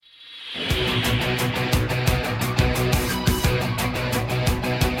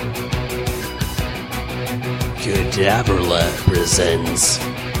Cadaver presents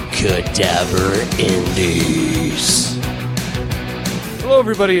Cadaver Indies. Hello,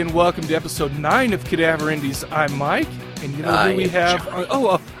 everybody, and welcome to episode 9 of Cadaver Indies. I'm Mike, and you know who we have?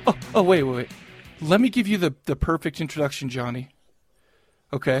 Wait. Let me give you the perfect introduction, Johnny.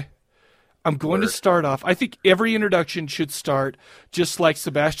 Okay? I'm going to start off. I think every introduction should start just like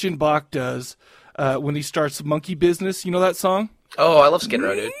Sebastian Bach does when he starts Monkey Business. You know that song? Oh, I love Skid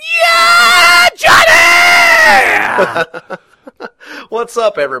Row, dude. Yeah, Johnny! What's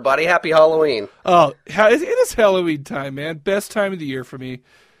up, everybody? Happy Halloween. Oh, it is Halloween time, man. Best time of the year for me.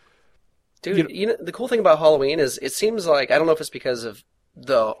 Dude, you know, the cool thing about Halloween is it seems like, I don't know if it's because of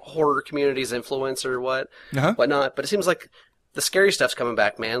the horror community's influence or whatnot, but it seems like the scary stuff's coming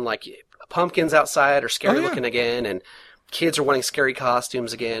back, man. Like pumpkins outside are scary looking again, and kids are wanting scary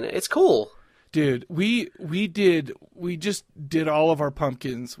costumes again. It's cool. Dude, we just did all of our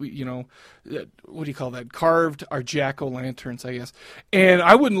pumpkins. What do you call that? Carved our jack-o'-lanterns, I guess. And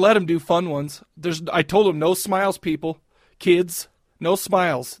I wouldn't let them do fun ones. I told them no smiles, people, kids, no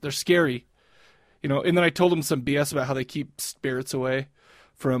smiles. They're scary, And then I told them some BS about how they keep spirits away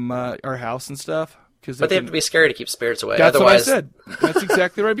from our house and stuff. But they have to be scary to keep spirits away. That's Otherwise... what I said. That's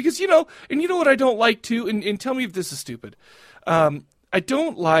exactly right. Because and you know what I don't like too. And tell me if this is stupid. I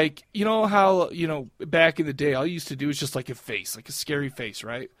don't like, how, back in the day, all you used to do is just like a face, like a scary face,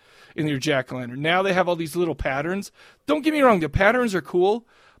 right? In your jack-o'-lantern. Now they have all these little patterns. Don't get me wrong, the patterns are cool,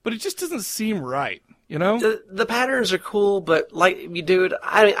 but it just doesn't seem right, The patterns are cool, but dude,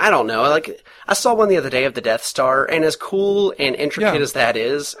 I don't know. Like, I saw one the other day of the Death Star, and as cool and intricate as that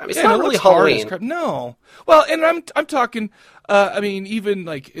is, I mean, it's not really Halloween. No. Well, and I'm talking, even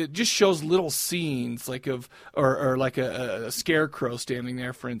like it just shows little scenes like or like a scarecrow standing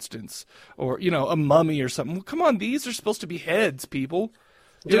there, for instance, or a mummy or something. Well, come on, these are supposed to be heads, people.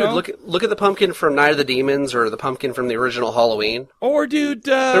 Dude, look at the pumpkin from Night of the Demons or the pumpkin from the original Halloween. Or, dude,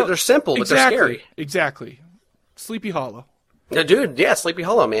 they're simple, but they're scary. Exactly. Sleepy Hollow. No, dude, yeah, Sleepy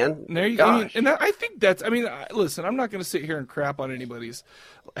Hollow, man. There you go. I think that's. Listen, I'm not going to sit here and crap on anybody's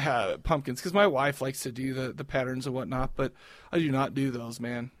pumpkins because my wife likes to do the patterns and whatnot, but I do not do those,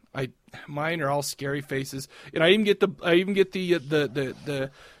 man. Mine are all scary faces, and I even get the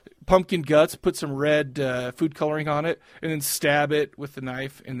pumpkin guts, put some red food coloring on it, and then stab it with the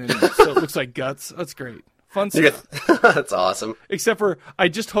knife, and then so it looks like guts. That's great. Fun stuff. That's awesome. Except for, I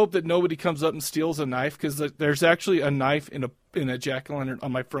just hope that nobody comes up and steals a knife, because there's actually a knife in a jack-o'-lantern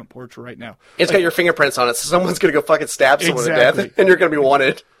on my front porch right now. It's got your fingerprints on it, so someone's going to go fucking stab someone to death, and you're going to be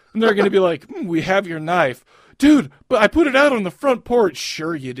wanted. And they're going to be like, we have your knife. Dude, but I put it out on the front porch.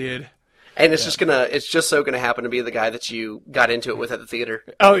 Sure you did. And it's just so gonna happen to be the guy that you got into it with at the theater.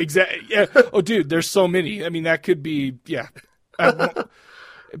 Oh, exactly. Yeah. Oh, dude, there's so many. I mean, that could be. Yeah.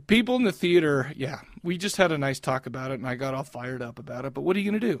 People in the theater. Yeah, we just had a nice talk about it, and I got all fired up about it. But what are you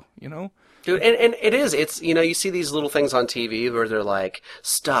gonna do? Dude, and it's you see these little things on TV where they're like,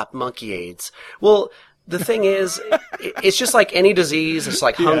 "Stop monkey AIDS." Well, the thing is, it's just like any disease. It's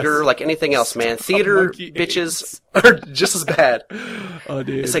like hunger, like anything else, man. Theater bitches are just as bad. Oh,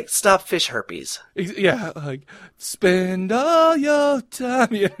 dude. It's like, stop fish herpes. Yeah, like, spend all your time.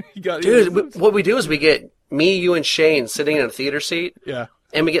 Yeah, dude, what we do is we get me, you, and Shane sitting in a theater seat. Yeah.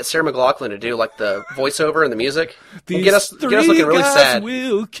 And we get Sarah McLachlan to do, like, the voiceover and the music. These get us looking really sad.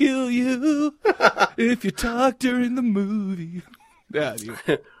 Will kill you if you talk during the movie. Yeah,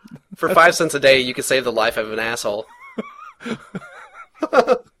 dude. For 5 cents a day, you could save the life of an asshole.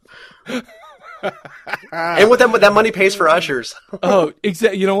 And what that money pays for ushers. Oh,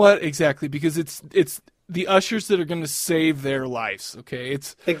 exactly. You know what? Exactly, because it's the ushers that are going to save their lives. Okay,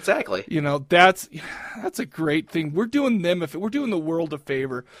 it's exactly. That's a great thing. We're doing we're doing the world a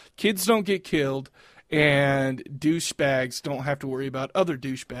favor. Kids don't get killed, and douchebags don't have to worry about other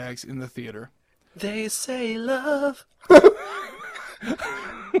douchebags in the theater. They say love.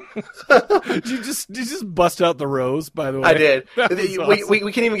 Did you just bust out the rose, by the way? I did. Awesome.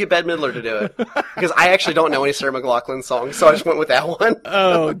 We can even get Bette Midler to do it. Because I actually don't know any Sarah McLachlan songs, so I just went with that one.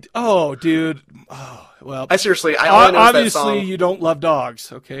 Oh, dude. Oh, well. I seriously, I only know that song. Obviously, you don't love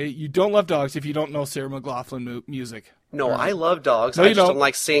dogs, okay? You don't love dogs if you don't know Sarah McLachlan music. No, right. I love dogs. No, I just don't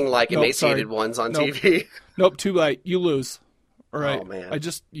like seeing, emaciated ones on TV. Nope, too late. You lose. All right. Oh, man. I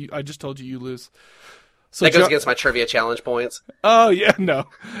just told you lose. So that goes against my trivia challenge points. Oh, yeah, no,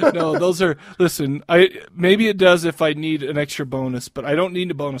 those are, listen, maybe it does if I need an extra bonus, but I don't need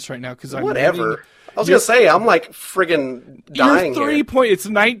a bonus right now because I'm whatever. I was gonna say I'm like friggin' dying You're 3 here. point. It's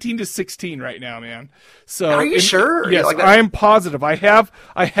 19-16 right now, man. So Are you sure? Yes, Like I am positive. I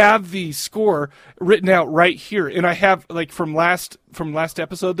have the score written out right here, and I have like from last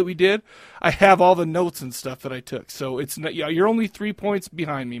episode that we did. I have all the notes and stuff that I took. So it's not, you're only 3 points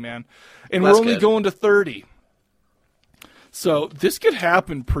behind me, man, and we're only going to 30. So this could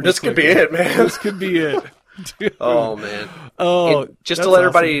happen pretty. This could be it, man. This could be it. Dude. Oh man! Oh, and just to let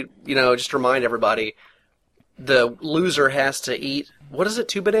everybody, just remind everybody, the loser has to eat. What is it?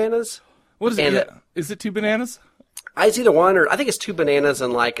 2 bananas? What is it? Yeah. Is it 2 bananas? It's either one or I think it's 2 bananas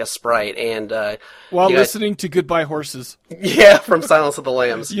and like a Sprite. And while listening to "Goodbye Horses," yeah, from Silence of the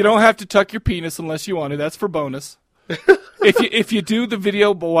Lambs. You don't have to tuck your penis unless you want to. That's for bonus. If you do the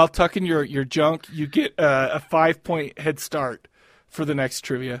video but while tucking your junk, you get a 5-point head start for the next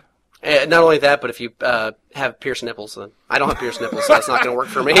trivia. And not only that, but if you have pierced nipples, then I don't have pierced nipples, so that's not going to work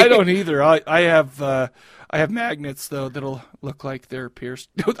for me. I don't either. I have magnets though that'll look like they're pierced.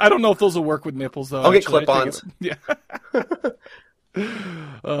 I don't know if those will work with nipples though. I'll get clip-ons. Yeah.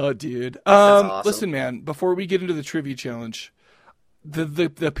 Oh, dude. Awesome. Listen, man. Before we get into the trivia challenge,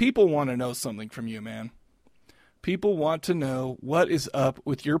 the people want to know something from you, man. People want to know what is up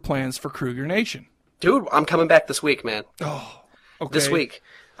with your plans for Kruger Nation. Dude, I'm coming back this week, man. Oh, okay. This week.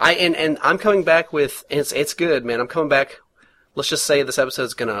 And I'm coming back with it's good, man. I'm coming back. Let's just say this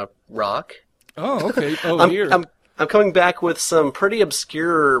episode's gonna rock. Oh, okay. Oh, dear. I'm coming back with some pretty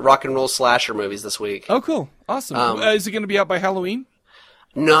obscure rock and roll slasher movies this week. Oh, cool. Awesome. Is it going to be out by Halloween?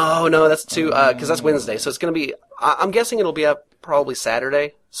 No, that's because that's Wednesday. So it's going to be. I'm guessing it'll be up probably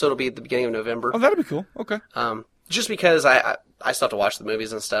Saturday. So it'll be at the beginning of November. Oh, that'll be cool. Okay. Just because I still have to watch the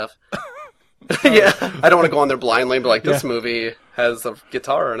movies and stuff. Yeah, I don't want to go on there blindly and be like, this movie has a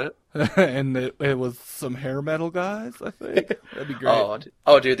guitar in it. And it was some hair metal guys, I think. That'd be great.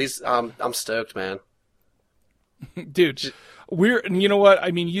 Oh, dude, these I'm stoked, man. Dude, you know what?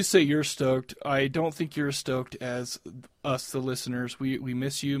 I mean, you say you're stoked. I don't think you're as stoked as us, the listeners. We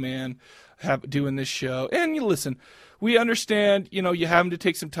miss you, man, doing this show. And you listen, we understand, you having to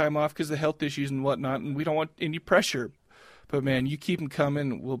take some time off because of health issues and whatnot, and we don't want any pressure. But man, you keep them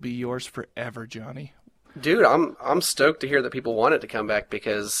coming. We'll be yours forever, Johnny. Dude, I'm stoked to hear that people want it to come back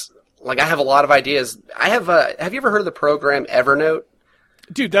because, like, I have a lot of ideas. Have you ever heard of the program Evernote?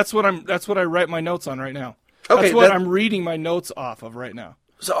 Dude, that's what I write my notes on right now. Okay, that's what I'm reading my notes off of right now.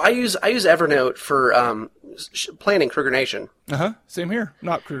 So I use Evernote for planning Kruger Nation. Same here.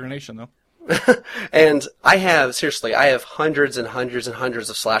 Not Kruger Nation though. And I have hundreds and hundreds and hundreds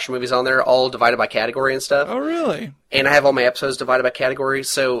of slasher movies on there, all divided by category and stuff. Oh, really? And I have all my episodes divided by category.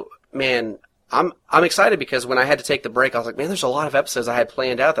 So, man, I'm excited because when I had to take the break, I was like, man, there's a lot of episodes I had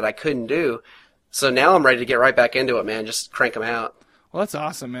planned out that I couldn't do. So now I'm ready to get right back into it, man. Just crank them out. Well, that's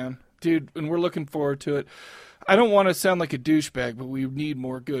awesome, man. Dude, and we're looking forward to it. I don't want to sound like a douchebag, but we need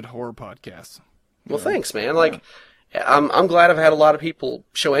more good horror podcasts. Well, thanks, man. Like, I'm glad I've had a lot of people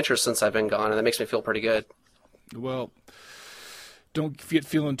show interest since I've been gone, and that makes me feel pretty good. Well, don't get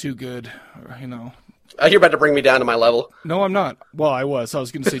feeling too good, You're about to bring me down to my level. No, I'm not. Well, I was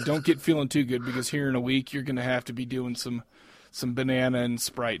going to say don't get feeling too good because here in a week you're going to have to be doing some banana and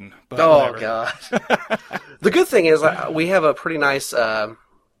Spriting. But whatever. God. The good thing is we have a pretty nice, what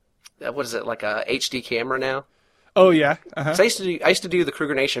is it, like a HD camera now? Oh, yeah. So I used to do the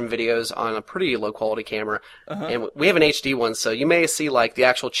Kruger Nation videos on a pretty low quality camera, and we have an HD one, so you may see like the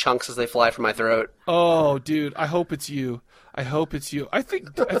actual chunks as they fly from my throat. Oh, dude, I hope it's you. I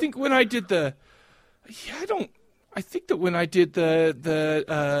think when I did the, I think that when I did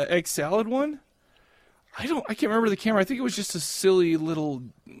the egg salad one, I can't remember the camera. I think it was just a silly little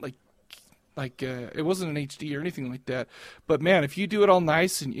like it wasn't an HD or anything like that. But man, if you do it all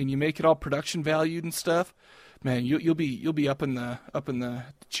nice and you make it all production valued and stuff. Man, you'll be up in the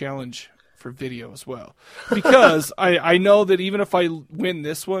challenge for video as well, because I know that even if I win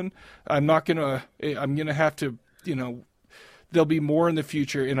this one, I'm gonna have to there'll be more in the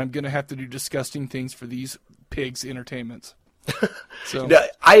future, and I'm gonna have to do disgusting things for these pigs' entertainments. So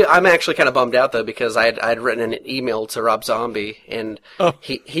I'm actually kind of bummed out though because I'd written an email to Rob Zombie and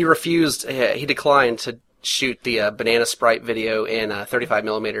he refused, he declined to shoot the banana Sprite video in 35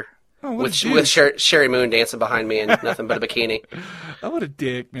 millimeter. Oh, with Sherry Moon dancing behind me and nothing but a bikini. Oh, what a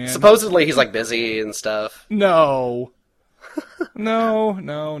dick, man. Supposedly he's like busy and stuff. No.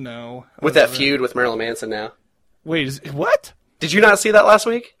 With that feud with Marilyn Manson now. Wait, what? Did you not see that last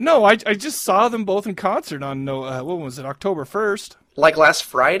week? No, I just saw them both in concert on what was it, October 1st? like last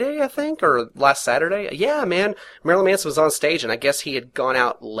Friday, I think, or last Saturday. Yeah, man, Marilyn Manson was on stage, and I guess he had gone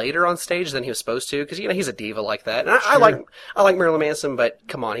out later on stage than he was supposed to, because he's a diva like that. And I like Marilyn Manson, but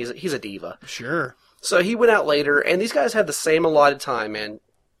come on, he's a diva. Sure. So he went out later, and these guys had the same allotted time, man.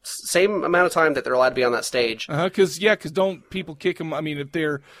 Same amount of time that they're allowed to be on that stage. Because don't people kick them? I mean, if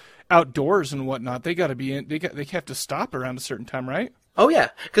they're outdoors and whatnot, they got to be in. They have to stop around a certain time, right? Oh yeah,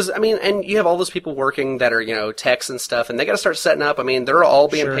 because I mean, and you have all those people working that are techs and stuff, and they got to start setting up. I mean, they're all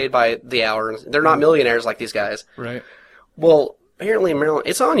being paid by the hour. They're not millionaires like these guys. Right. Well, apparently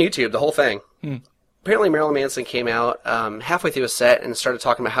it's on YouTube, the whole thing. Apparently Marilyn Manson came out halfway through a set and started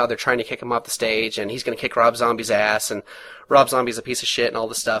talking about how they're trying to kick him off the stage, and he's going to kick Rob Zombie's ass, and Rob Zombie's a piece of shit and all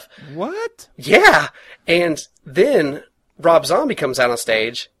this stuff. What? Yeah, and then Rob Zombie comes out on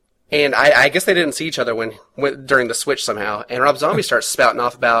stage. And I guess they didn't see each other during the switch somehow. And Rob Zombie starts spouting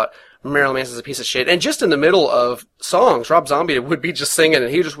off about Marilyn Manson's a piece of shit. And just in the middle of songs, Rob Zombie would be just singing, and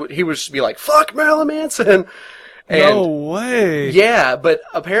he would just be like, "Fuck Marilyn Manson." And, no way. Yeah, but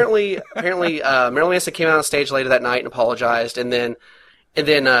apparently, Marilyn Manson came out on stage later that night and apologized. And then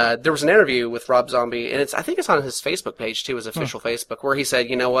there was an interview with Rob Zombie, and I think it's on his Facebook page too, his official Facebook, where he said,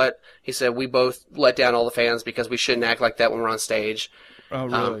 "You know what?" He said, "We both let down all the fans because we shouldn't act like that when we're on stage." Oh,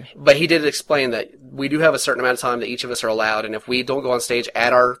 really? But he did explain that we do have a certain amount of time that each of us are allowed, and if we don't go on stage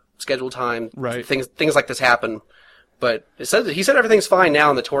at our scheduled time, right, things like this happen. But he said everything's fine now,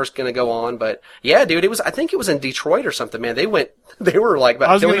 and the tour's going to go on. But yeah, dude, I think it was in Detroit or something, man. They were like about killing each other. I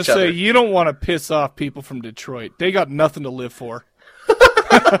was going to say, you don't want to piss off people from Detroit. They got nothing to live for.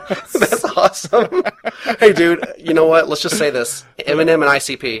 That's awesome. Hey, dude, you know what? Let's just say this. Eminem and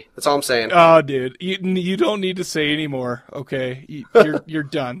ICP. That's all I'm saying. Oh, dude, you don't need to say any more, okay? You're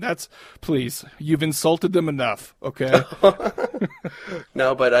done. Please. You've insulted them enough, okay?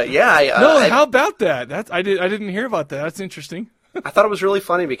 No, but yeah. How about that? I didn't hear about that. That's interesting. I thought it was really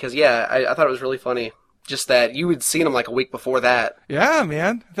funny because, yeah, I thought it was really funny. Just that you had seen them like a week before that. Yeah,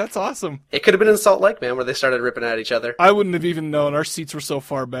 man. That's awesome. It could have been in Salt Lake, man, where they started ripping at each other. I wouldn't have even known. Our seats were so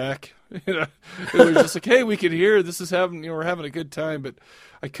far back. It was just like, hey, we could hear this is happening. We're having a good time, but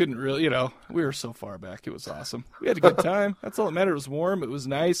I couldn't really, we were so far back. It was awesome. We had a good time. That's all that mattered. It was warm. It was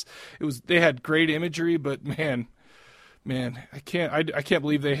nice. They had great imagery, but man, I can't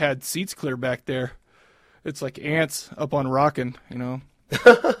believe they had seats clear back there. It's like ants up on rocking,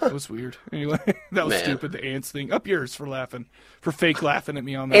 It was weird. Anyway, that was stupid, the ants thing. Up yours for fake laughing at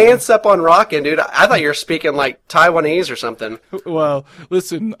me on that. Ants up on rockin', dude. I thought you were speaking like Taiwanese or something. Well,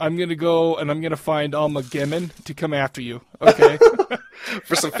 listen, I'm going to go and I'm going to find Alma Gemin to come after you, okay?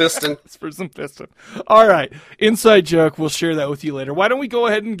 For some fisting. For some fisting. All right. Inside joke. We'll share that with you later. Why don't we go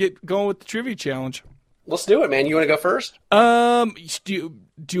ahead and get going with the trivia challenge? Let's do it, man. You want to go first?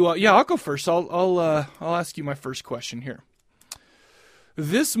 Yeah, I'll go first. I'll ask you my first question here.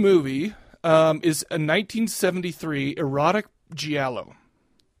 This movie is a 1973 erotic giallo.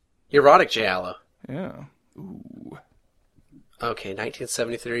 Erotic giallo? Yeah. Ooh. Okay,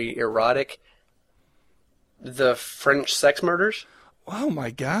 1973 erotic. The French sex murders? Oh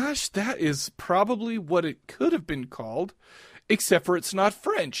my gosh, that is probably what it could have been called, except for it's not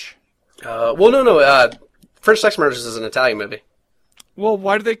French. No. French sex murders is an Italian movie. Well,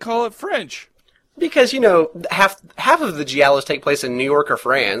 why do they call it French? Because, half of the giallos take place in New York or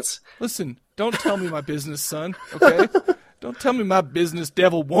France. Listen, don't tell me my business, son, okay? Don't tell me my business,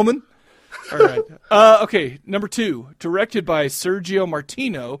 devil woman. All right. Okay, number 2, directed by Sergio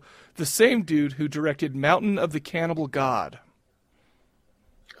Martino, the same dude who directed Mountain of the Cannibal God.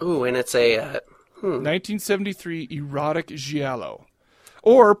 Ooh, and it's a... 1973 erotic giallo.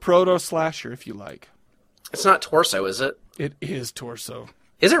 Or proto-slasher, if you like. It's not Torso, is it? It is Torso.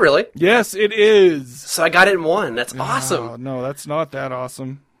 Is it really? Yes, it is. So I got it in one. That's awesome. Oh, no, that's not that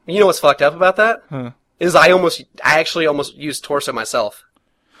awesome. You know what's fucked up about that? Huh. Is I actually almost used Torso myself.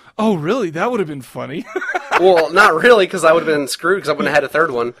 Oh, really? That would have been funny. Well, not really, because I would have been screwed because I wouldn't have had a third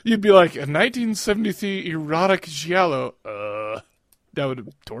one. You'd be like, a 1973 erotic giallo. That would have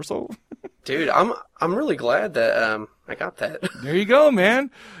Torso? Dude, I'm really glad that I got that. There you go, man.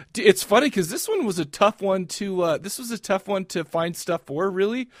 It's funny because this one was a tough one to find stuff for.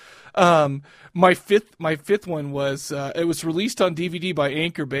 Really, my fifth one was it was released on DVD by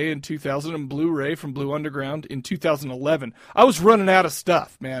Anchor Bay in 2000 and Blu-ray from Blue Underground in 2011. I was running out of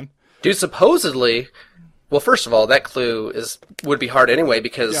stuff, man. Dude, supposedly. Well, first of all, that clue would be hard anyway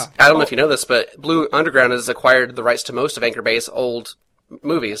because I don't know if you know this, but Blue Underground has acquired the rights to most of Anchor Bay's old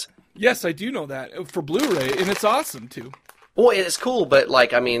movies. Yes, I do know that for Blu-ray, and it's awesome too. Well, it's cool, but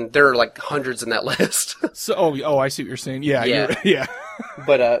there are like hundreds in that list. So, I see what you're saying. Yeah.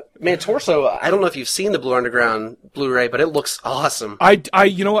 But man, Torso. I don't know if you've seen the Blue Underground Blu-ray, but it looks awesome.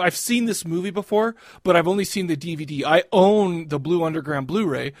 You know what? I've seen this movie before, but I've only seen the DVD. I own the Blue Underground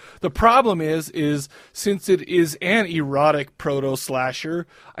Blu-ray. The problem is since it is an erotic proto-slasher,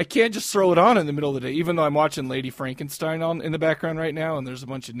 I can't just throw it on in the middle of the day, even though I'm watching Lady Frankenstein on in the background right now, and there's a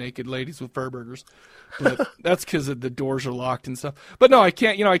bunch of naked ladies with fur burgers. But that's because the doors are locked and stuff. But no, I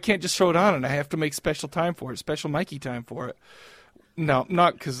can't. I can't just throw it on, and I have to make special time for it, special Mikey time for it. No,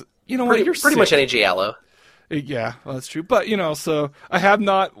 not because you're pretty sick. much any giallo. Yeah, well, that's true. But so I haven't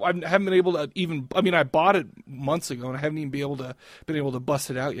been able to even. I mean, I bought it months ago, and I haven't even been able to bust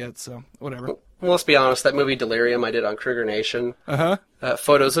it out yet. So whatever. Well, let's be honest. That movie Delirium I did on Kruger Nation.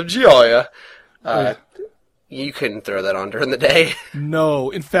 Photos of Gioia. You couldn't throw that on during the day. No,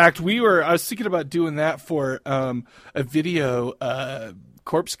 in fact, I was thinking about doing that for a video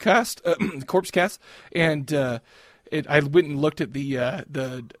corpse cast, and I went and looked at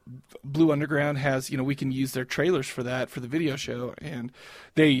the Blue Underground has, we can use their trailers for that for the video show, and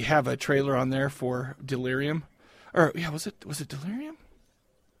they have a trailer on there for Delirium, or was it Delirium?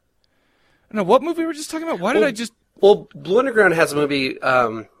 No, what movie were we just talking about? Why did I just? Well, Blue Underground has a movie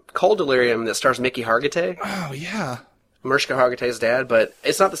called Delirium that stars Mickey Hargitay. Oh yeah, Mariska Hargitay's dad, but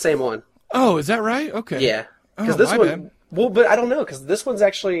it's not the same one. Oh, is that right? Okay. Yeah, because this one. Bad. Well, but I don't know because this one's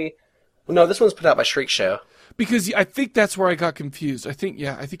actually. No, this one's put out by Shriek Show. Because I think that's where I got confused. I think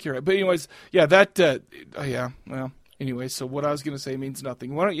you're right. But anyways, yeah, well, anyway, so what I was going to say means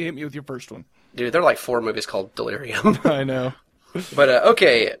nothing. Why don't you hit me with your first one? Dude, there are like 4 movies called Delirium. I know. But,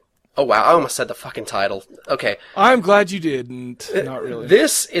 okay. Oh, wow, I almost said the fucking title. Okay. I'm glad you didn't. Not really.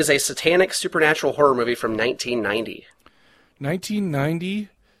 This is a satanic supernatural horror movie from 1990. 1990?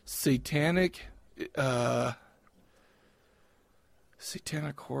 Satanic...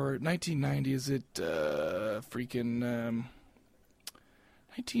 Satanic horror, 1990. Is it freaking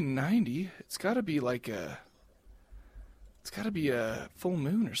 1990? It's got to be like a full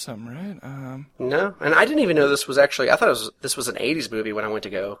moon or something, right? No, and I didn't even know this was actually. I thought this was an 80s movie when I went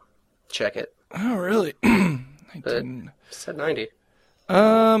to go check it. Oh, really? But it said 90.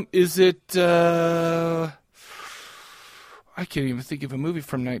 Is it? I can't even think of a movie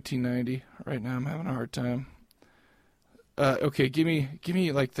from 1990 right now. I'm having a hard time. Okay, give me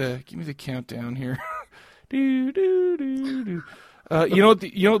the countdown here. Do.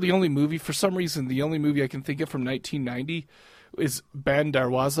 The only movie, for some reason, the only movie I can think of from 1990 is Ban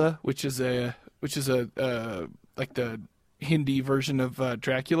Darwaza, which is like the Hindi version of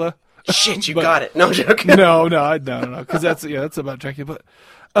Dracula. Shit, you got it. No, I'm joking. No, because that's about Dracula.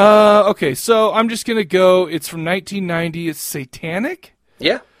 But okay, so I'm just gonna go. It's from 1990. It's satanic.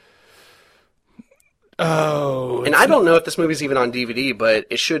 Yeah. Oh, and I don't know if this movie's even on DVD, but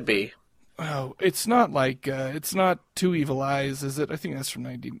it should be. Oh, it's not like it's not Two Evil Eyes, is it? I think that's from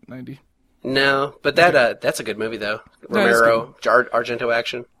 1990. No, but that's a good movie though. Romero, Argento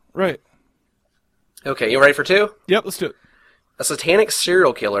action. Right. Okay, you ready for 2? Yep, let's do it. A satanic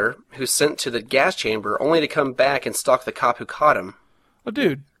serial killer who's sent to the gas chamber only to come back and stalk the cop who caught him. Oh,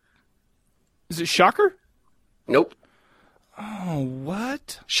 dude. Is it Shocker? Nope. Oh,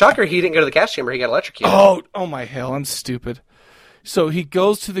 what? Shocker, he didn't go to the gas chamber, he got electrocuted. Oh my hell, I'm stupid. So he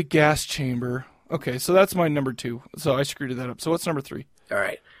goes to the gas chamber. Okay, so that's my number 2. So I screwed that up. So what's number 3? All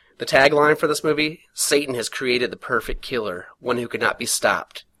right. The tagline for this movie, Satan has created the perfect killer, one who could not be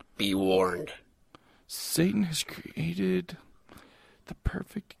stopped. Be warned. Satan has created the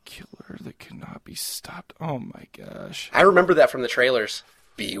perfect killer that cannot be stopped. Oh my gosh. I remember that from the trailers.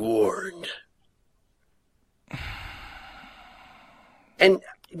 Be warned. And,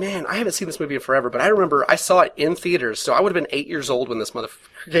 man, I haven't seen this movie in forever, but I remember I saw it in theaters, so I would have been 8 years old when this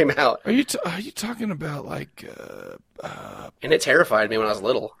motherfucker came out. Are you talking about, like... And it terrified me when I was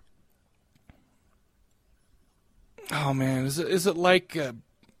little. Oh, man, is it like...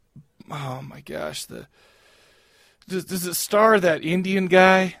 oh, my gosh, does it star that Indian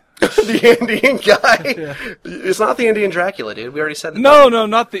guy? The Indian guy? Yeah. It's not the Indian Dracula, dude. We already said that. No,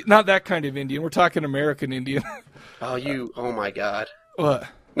 not that kind of Indian. We're talking American Indian. Oh my God. What?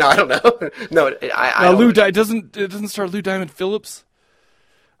 No, I don't know. No, it doesn't star Lou Diamond Phillips.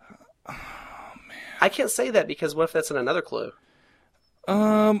 Oh man, I can't say that because what if that's in another clue?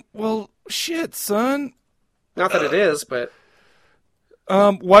 Well, shit, son. Not that it is, but.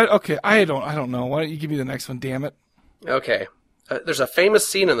 What? Okay, I don't know. Why don't you give me the next one? Damn it. Okay, there's a famous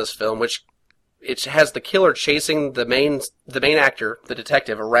scene in this film which it has the killer chasing the main actor, the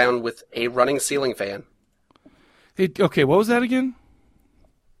detective, around with a running ceiling fan. Okay, what was that again?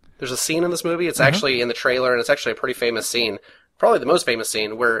 There's a scene in this movie. It's actually in the trailer, and it's actually a pretty famous scene. Probably the most famous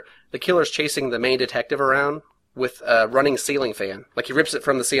scene, where the killer's chasing the main detective around with a running ceiling fan. Like he rips it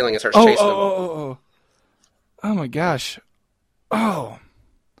from the ceiling and starts chasing them. Oh my gosh. Oh.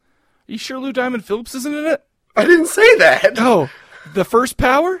 Are you sure Lou Diamond Phillips isn't in it? I didn't say that. Oh, the first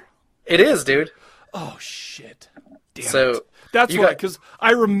Power? It is, dude. Oh, shit. Damn so it. That's why, because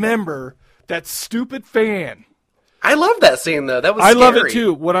I remember that stupid fan. I love that scene, though. That was scary. I love it,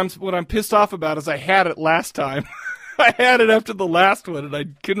 too. What I'm pissed off about is I had it last time. I had it after the last one, and I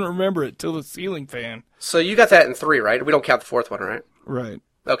couldn't remember it till the ceiling fan. So you got that in 3, right? We don't count the 4th one, right? Right.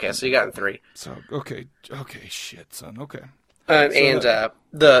 Okay, so you got it in 3. So, okay, shit, son, okay. The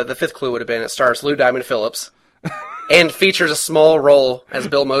 5th clue would have been it stars Lou Diamond Phillips and features a small role as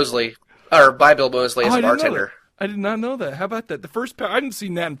Bill Moseley, or by Bill Moseley as a bartender. I did not know that. How about that? The first Power, I hadn't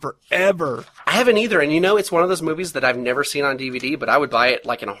seen that in forever. I haven't either, and it's one of those movies that I've never seen on DVD, but I would buy it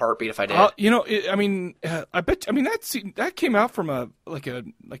like in a heartbeat if I did. I bet. I mean, that came out from a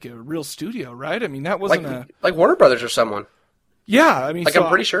real studio, right? I mean, that wasn't like Warner Brothers or someone. Yeah, I mean, I'm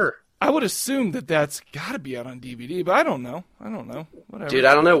pretty sure. I would assume that's got to be out on DVD, but I don't know. Whatever. Dude,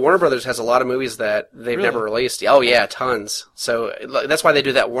 I don't know. Warner Brothers has a lot of movies that they've never released. Oh, yeah, tons. So that's why they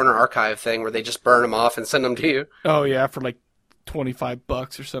do that Warner Archive thing where they just burn them off and send them to you. Oh, yeah, for like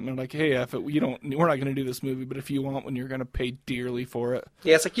 $25 or something. They're like, hey, we're not going to do this movie, but if you want one, you're going to pay dearly for it.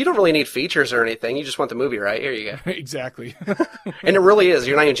 Yeah, it's like you don't really need features or anything. You just want the movie, right? Here you go. Exactly. And it really is.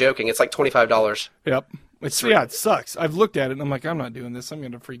 You're not even joking. It's like $25. Yep. It sucks. I've looked at it and I'm like, I'm not doing this. I'm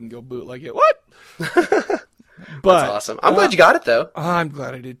going to freaking go bootleg it. What? But that's awesome. I'm glad you got it, though. I'm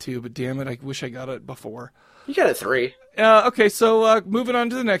glad I did, too. But damn it, I wish I got it before. You got it 3. Okay, so moving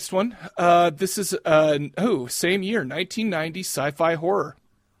on to the next one. This is, same year, 1990 sci-fi horror.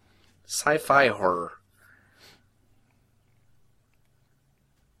 Sci-fi horror.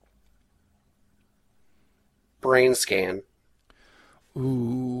 Brain Scan.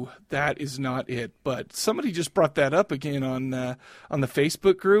 Ooh, that is not it. But somebody just brought that up again on the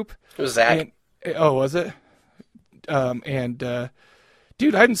Facebook group. It was Zach. Was it?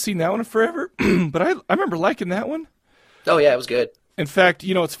 Dude, I hadn't seen that one in forever, but I remember liking that one. Oh yeah, it was good. In fact,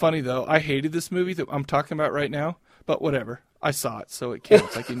 it's funny though. I hated this movie that I'm talking about right now, but whatever. I saw it, so it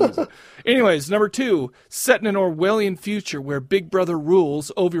counts. I can use it. Anyways, number 2, set in an Orwellian future where Big Brother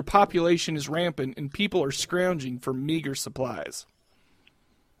rules, overpopulation is rampant, and people are scrounging for meager supplies.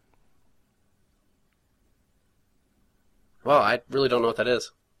 Well, I really don't know what that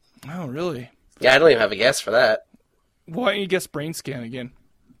is. Oh, really? Yeah, I don't even have a guess for that. Why don't you guess Brain Scan again?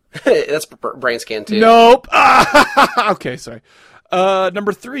 That's Brain Scan, too. Nope. Okay, sorry.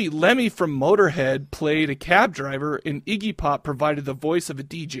 Number 3, Lemmy from Motorhead played a cab driver, and Iggy Pop provided the voice of a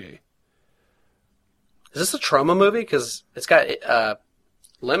DJ. Is this a trauma movie? Because it's got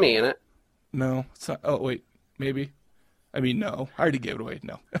Lemmy in it. No, it's not. Oh, wait. Maybe. I mean, no. I already gave it away.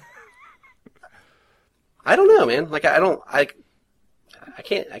 No. I don't know, man. Like, I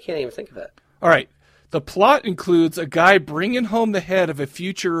can't even think of that. All right. The plot includes a guy bringing home the head of a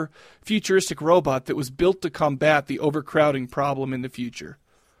futuristic robot that was built to combat the overcrowding problem in the future.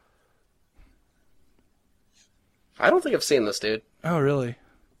 I don't think I've seen this, dude. Oh, really?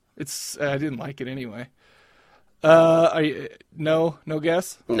 I didn't like it anyway. No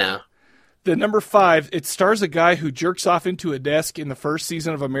guess? No. The number 5, it stars a guy who jerks off into a desk in the first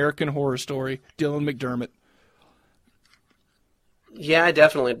season of American Horror Story, Dylan McDermott. Yeah, I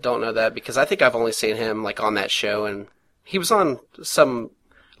definitely don't know that because I think I've only seen him like on that show, and he was on some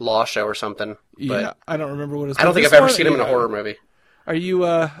law show or something. Yeah, I don't remember what it was. I don't think I've ever seen him in a horror movie. Are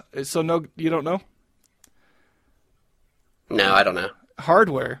you, so no, you don't know? No, I don't know.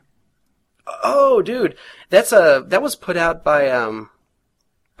 Hardware. Oh, dude, that was put out by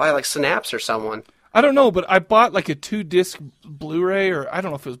like Synapse or someone. I don't know, but I bought like a 2-disc Blu-ray, or I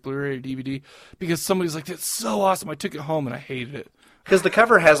don't know if it was Blu-ray or DVD, because somebody's like, "That's so awesome." I took it home and I hated it. Because the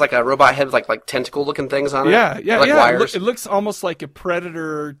cover has like a robot head with like tentacle-looking things on it. Yeah, like wires. It looks almost like a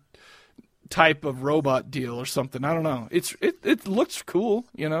Predator type of robot deal or something. I don't know. It looks cool,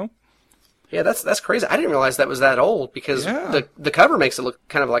 Yeah, that's crazy. I didn't realize that was that old because the cover makes it look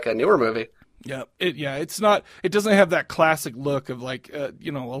kind of like a newer movie. Yeah, it's not. It doesn't have that classic look of like, a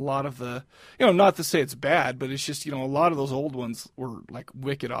lot of the, not to say it's bad, but it's just, a lot of those old ones were like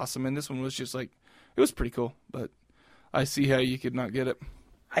wicked awesome, and this one was just like, it was pretty cool. But I see how you could not get it.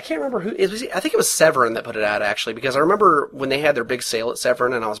 I can't remember who it was. I think it was Severin that put it out actually, because I remember when they had their big sale at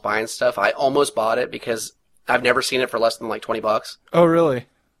Severin and I was buying stuff, I almost bought it because I've never seen it for less than like $20. Oh, really?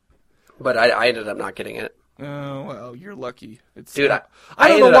 But I ended up not getting it. Oh, well, you're lucky. Dude, I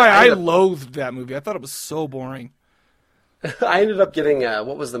don't know why I loathed that movie. I thought it was so boring. I ended up getting,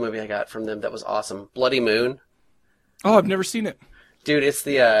 what was the movie I got from them that was awesome? Bloody Moon. Oh, I've never seen it. Dude, it's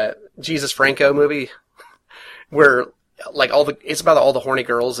the Jesus Franco movie. where like it's about all the horny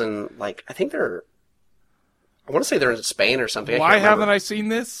girls and like I want to say they're in Spain or something. Why haven't I seen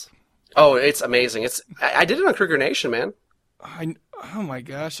this? Oh, it's amazing. I did it on Kruger Nation, man. Oh my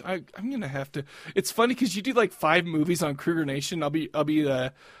gosh, I'm gonna have to. It's funny because you do like 5 movies on Kruger Nation. I'll be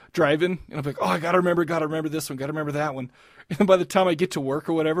driving and I'm like, oh, I gotta remember this one, gotta remember that one. And by the time I get to work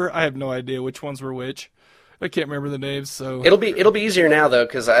or whatever, I have no idea which ones were which. I can't remember the names. So it'll be easier now though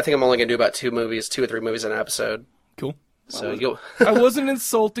because I think I'm only gonna do about 2 or 3 movies in an episode. Cool. So you'll. I wasn't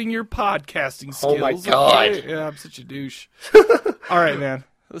insulting your podcasting skills. Oh my god! Okay? Yeah, I'm such a douche. All right, man.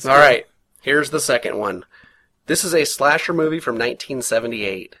 All right. Here's the second one. This is a slasher movie from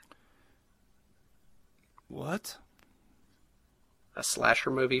 1978. What? A slasher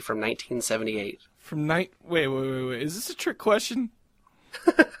movie from 1978. Wait. Is this a trick question?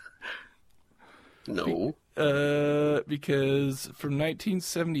 No. Because from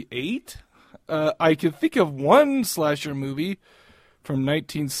 1978, I can think of one slasher movie from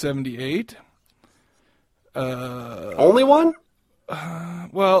 1978. Only one?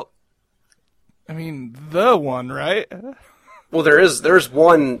 Well, I mean, the one, right? Well, there's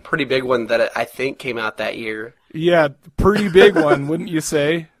one pretty big one that I think came out that year. Yeah, pretty big one, wouldn't you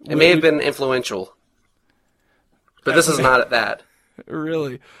say? It may have been influential, but this is not that.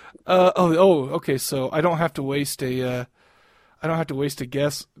 Really? Okay. So I don't have to waste a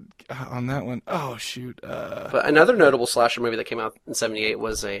guess on that one. Oh shoot. But another notable slasher movie that came out in '78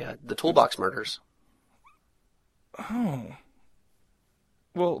 was the Toolbox Murders. Oh.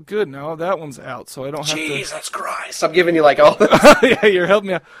 Well, good. Now that one's out, so I don't have to. Jesus Christ! I'm giving you like all. Yeah, you're helping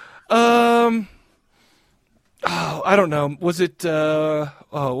me out. Oh, I don't know. Was it?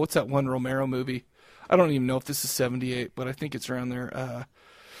 What's that one Romero movie? I don't even know if this is '78, but I think it's around there.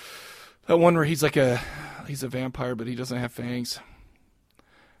 That one where he's a vampire, but he doesn't have fangs.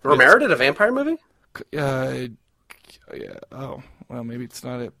 Romero did a vampire movie? Yeah. Oh, well, maybe it's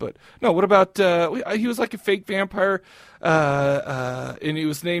not it. But no, what about? He was like a fake vampire, and he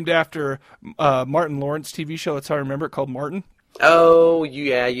was named after Martin Lawrence TV show. That's how I remember it, called Martin. Oh,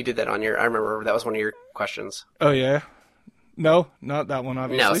 yeah, you did that on your. I remember that was one of your questions. Oh yeah. No, not that one.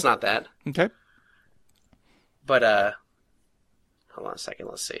 Obviously, no, it's not that. Okay. But hold on a second.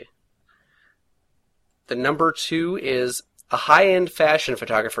 Let's see. The number 2 is a high-end fashion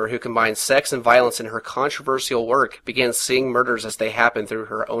photographer who combines sex and violence in her controversial work begins seeing murders as they happen through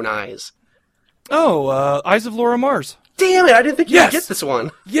her own eyes. Oh, Eyes of Laura Mars. Damn it! I didn't think you'd get this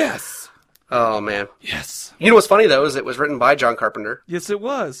one. Yes. Oh man. Yes. You know what's funny though is it was written by John Carpenter. Yes, it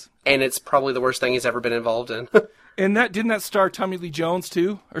was. And it's probably the worst thing he's ever been involved in. And didn't that star Tommy Lee Jones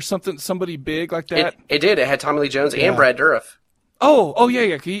too, or somebody big like that? It did. It had Tommy Lee Jones and Brad Dourif. Oh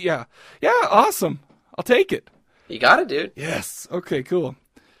yeah. Awesome. I'll take it. You got it, dude. Yes. Okay. Cool.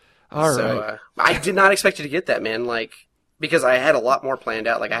 All right. I did not expect you to get that, man. Like, because I had a lot more planned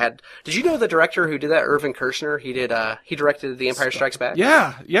out. Like, did you know the director who did that, Irvin Kershner? He directed The Empire Strikes Back.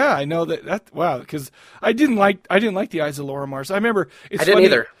 Yeah. I know that. Wow. Because I didn't like The Eyes of Laura Mars. I remember. I didn't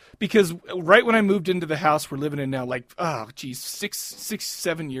either. Because right when I moved into the house we're living in now, like,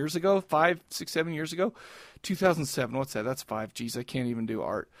 7 years ago, 5, 6, 7 years ago, 2007. What's that? That's 5. Geez, I can't even do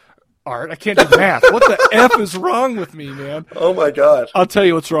art. I can't do math. What the F is wrong with me, man? Oh my god! I'll tell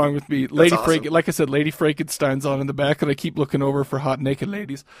you what's wrong with me. Lady awesome. Like I said, Lady Frankenstein's on in the back, and I keep looking over for hot naked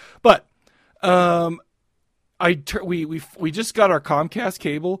ladies. But we just got our Comcast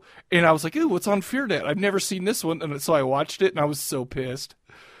cable, and I was like, "Ooh, what's on Fear Net? I've never seen this one," and so I watched it, and I was so pissed.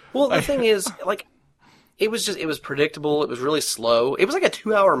 Well, the thing is, like, it was predictable. It was really slow. It was like a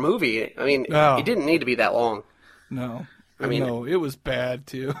 2-hour movie. I mean, It didn't need to be that long. No. No, it was bad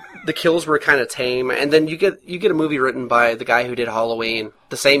too. The kills were kind of tame, and then you get a movie written by the guy who did Halloween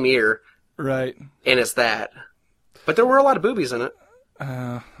the same year, right? And it's that, but there were a lot of boobies in it.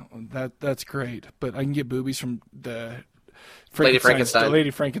 That's great, but I can get boobies from the Lady Frankenstein.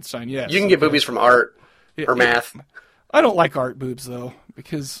 Lady Frankenstein, yes. You can get boobies from art or math. I don't like art boobs though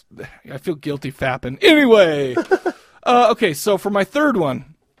because I feel guilty fapping. Anyway, okay, so for my third one.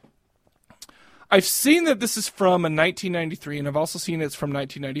 I've seen that this is from a 1993, and I've also seen it's from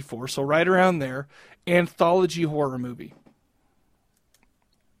 1994, so right around there. Anthology horror movie.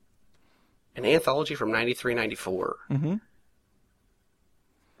 An anthology from 93, 94. Mm-hmm.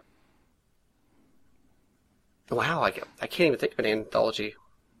 Wow, I can't even think of an anthology.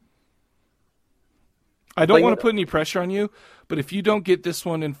 I don't want to put any pressure on you, but if you don't get this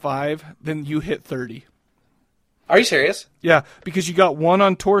one in 5, then you hit 30. Are you serious? Yeah, because you got 1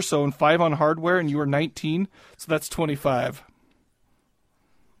 on torso and 5 on hardware, and you were 19, so that's 25.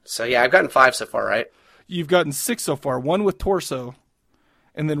 So yeah, I've gotten 5 so far, right? You've gotten 6 so far, 1 with torso,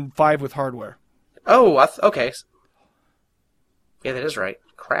 and then 5 with hardware. Oh, okay. Yeah, that is right.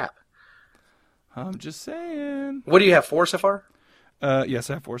 Crap. I'm just saying. What do you have, 4 so far? Yes,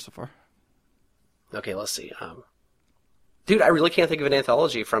 I have 4 so far. Okay, let's see. Dude, I really can't think of an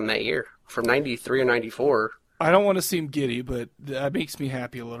anthology from that year, from 93 or 94. I don't want to seem giddy, but that makes me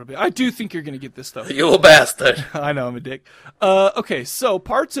happy a little bit. I do think you're going to get this stuff. You little bastard. I know, I'm a dick. Okay, so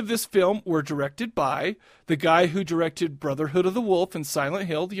parts of this film were directed by the guy who directed Brotherhood of the Wolf and Silent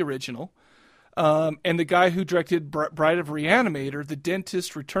Hill, the original, and the guy who directed Bride of Reanimator, The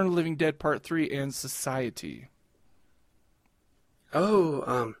Dentist, Return of the Living Dead Part 3, and Society.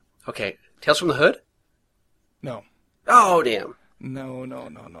 Oh, okay. Tales from the Hood? No. Oh, damn. No.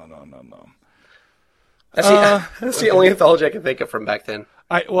 That's the only anthology I can think of from back then.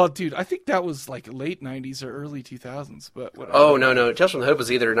 Well, dude, I think that was like late 90s or early 2000s, but whatever. Oh, no. Tales from the Hood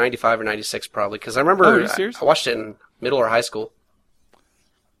was either 95 or 96 probably, because I remember are you serious? I watched it in middle or high school.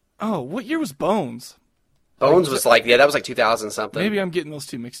 Oh, what year was Bones? Bones was that was like 2000 something. Maybe I'm getting those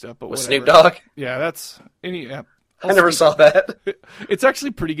two mixed up, but with whatever. Snoop Dogg? Yeah, that's... Yeah. I never saw that. It's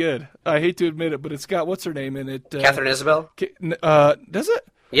actually pretty good. I hate to admit it, but it's got, what's her name in it? Catherine Isabel? Does it?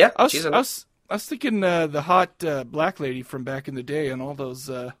 Yeah, I she's was thinking the hot black lady from back in the day and all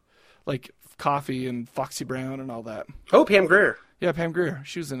those, like, Coffee and Foxy Brown and all that. Oh, Pam Grier. Yeah, Pam Grier.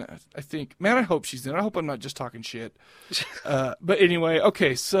 She was in it, I think. Man, I hope she's in it. I hope I'm not just talking shit. But anyway,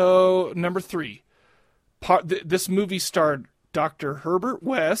 okay, so number 3. This movie starred Dr. Herbert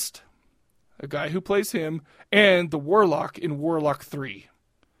West, a guy who plays him, and the Warlock in Warlock 3.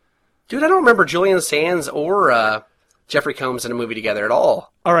 Dude, I don't remember Julian Sands or Jeffrey Combs in a movie together at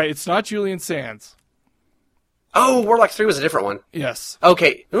all. All right, it's not Julian Sands. Oh, Warlock 3 was a different one. Yes.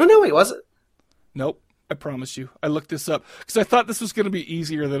 Okay. No, wait, was it? Nope. I promise you. I looked this up because I thought this was going to be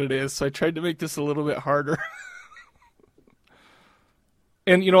easier than it is, so I tried to make this a little bit harder.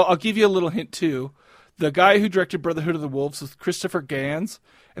 And, I'll give you a little hint, too. The guy who directed Brotherhood of the Wolves was Christopher Gans,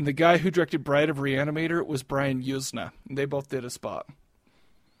 and the guy who directed Bride of Reanimator was Brian Yuzna. And they both did a spot.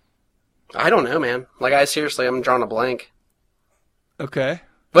 I don't know, man. Like, I'm drawing a blank. Okay.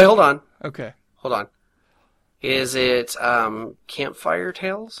 Wait, hold on. Okay. Hold on. Is it Campfire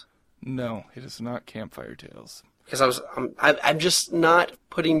Tales? No, it is not Campfire Tales. Because I'm just not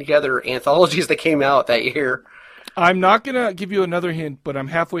putting together anthologies that came out that year. I'm not going to give you another hint, but I'm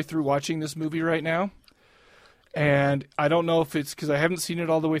halfway through watching this movie right now. And I don't know if it's because I haven't seen it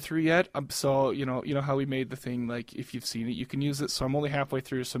all the way through yet. So, you know how we made the thing, like, if you've seen it, you can use it. So I'm only halfway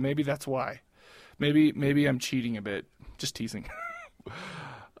through, so maybe that's why. Maybe I'm cheating a bit. Just teasing.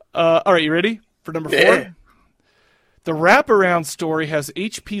 All right, you ready for number 4? Yeah. The wraparound story has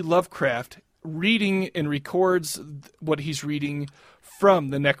H.P. Lovecraft reading and records what he's reading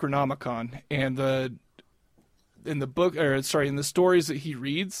from the Necronomicon, and in the stories that he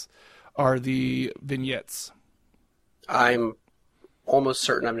reads are the vignettes. I'm almost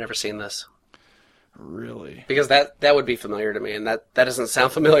certain I've never seen this. Really? Because that would be familiar to me, and that doesn't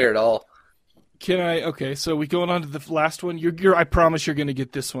sound familiar at all. Okay, so we going on to the last one? I promise you're going to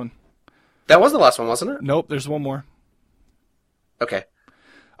get this one. That was the last one, wasn't it? Nope, there's one more. Okay.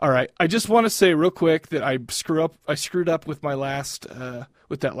 All right. I just want to say real quick that I screwed up with my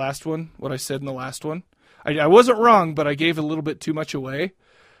with that last one, what I said in the last one. I wasn't wrong, but I gave a little bit too much away.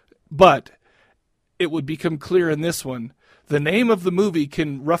 But it would become clear in this one. The name of the movie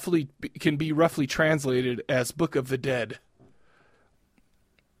can be roughly translated as Book of the Dead.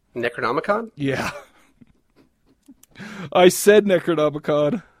 Necronomicon? Yeah. I said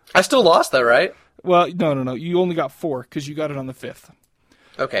Necronomicon. I still lost though, right? Well, no. You only got 4 because you got it on the 5th.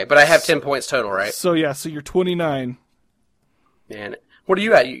 Okay, but I have 10 points total, right? So you're 29. Man, what are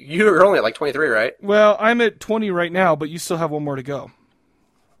you at? You're only at like 23, right? Well, I'm at 20 right now, but you still have one more to go.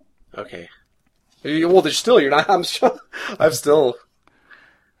 Okay. Well, you're not. I'm still.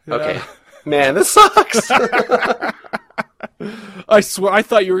 Okay. Yeah. Man, this sucks. I swear, I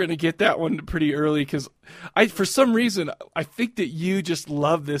thought you were going to get that one pretty early because for some reason, I think that you just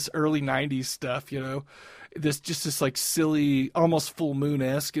love this early 90s stuff, this like silly, almost Full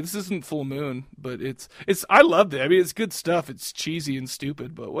Moon-esque. This isn't Full Moon, but I loved it. I mean, it's good stuff. It's cheesy and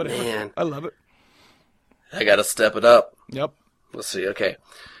stupid, but whatever. Man. I love it. I got to step it up. Yep. Let's see. Okay.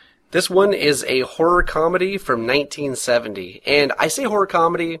 This one is a horror comedy from 1970. And I say horror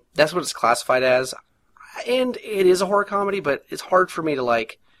comedy, that's what it's classified as. And it is a horror comedy, but it's hard for me to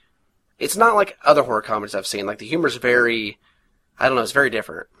it's not like other horror comedies I've seen. Like the humor's very, I don't know, it's very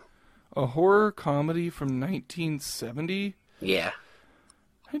different. A horror comedy from 1970? Yeah.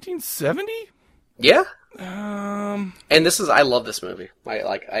 1970? Yeah. And I love this movie.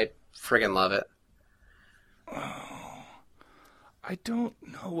 I friggin' love it. I don't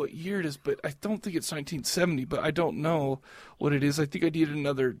know what year it is, but I don't think it's 1970. But I don't know what it is. I think I need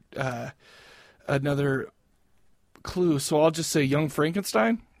another clue. So I'll just say Young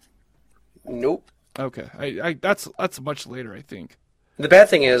Frankenstein. Nope. Okay, that's much later, I think. The bad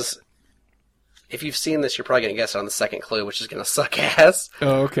thing is, if you've seen this, you're probably going to guess it on the second clue, which is going to suck ass.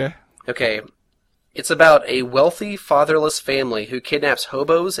 Oh, okay. Okay. It's about a wealthy, fatherless family who kidnaps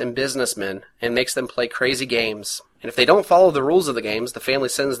hobos and businessmen and makes them play crazy games. And if they don't follow the rules of the games, the family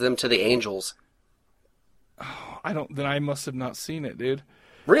sends them to the angels. Oh, then I must have not seen it, dude.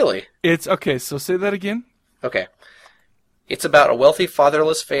 Really? It's okay. So say that again. Okay. It's about a wealthy,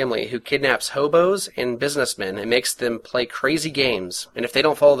 fatherless family who kidnaps hobos and businessmen and makes them play crazy games. And if they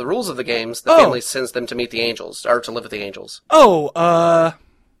don't follow the rules of the games, the family sends them to meet the angels, or to live with the angels. Oh,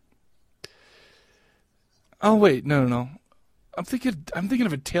 wait, no. I'm thinking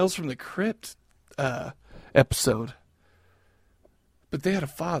of a Tales from the Crypt episode. But they had a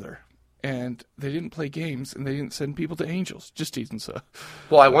father, and they didn't play games, and they didn't send people to angels. Just teasing, so.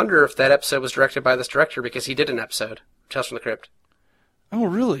 Well, I wonder if that episode was directed by this director, because he did an episode, Tales from the Crypt. Oh,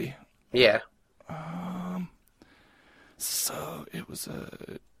 really? Yeah. So it was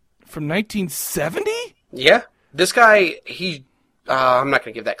from 1970? Yeah. This guy, I'm not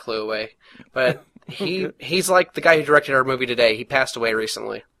going to give that clue away, but he's like the guy who directed our movie today. He passed away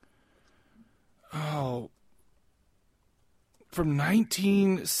recently. Oh. From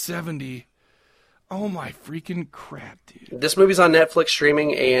 1970. Oh my freaking crap, dude. This movie's on Netflix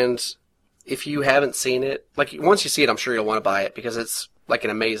streaming, and if you haven't seen it, like, once you see it, I'm sure you'll want to buy it, because it's like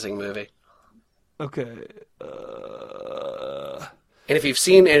an amazing movie. Okay. And if you've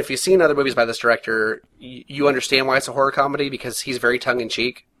seen other movies by this director, you understand why it's a horror comedy, because he's very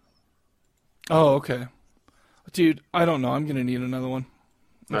tongue-in-cheek. Oh, okay. Dude, I don't know. I'm going to need another one.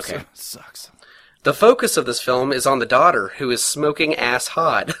 Okay. Sucks. The focus of this film is on the daughter, who is smoking ass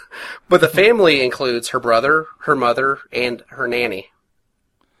hot. But the family includes her brother, her mother, and her nanny.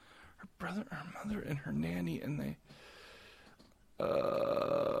 Her brother, her mother, and her nanny, and they...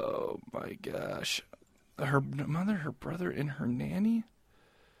 Oh, my gosh. Her mother, her brother, and her nanny?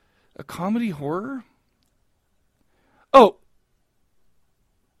 A comedy horror? Oh,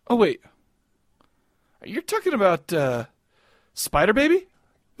 wait. You're talking about Spider Baby?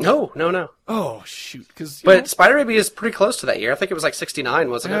 No. Oh, shoot. But Spider Baby is pretty close to that year. I think it was like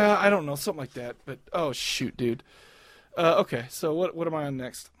 69, wasn't it? Yeah, I don't know. Something like that. But, oh, shoot, dude. Okay, so what am I on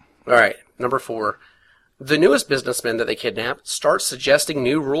next? All right, number 4. The newest businessman that they kidnap starts suggesting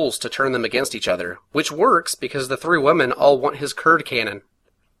new rules to turn them against each other, which works because the 3 women all want his curd cannon.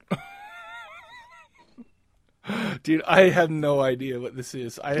 Dude, I have no idea what this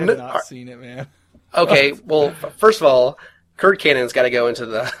is. I have not seen it, man. Okay, well, first of all, curd cannon's got to go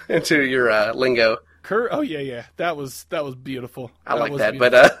into your lingo. Curd? Oh yeah. That was beautiful. I like that,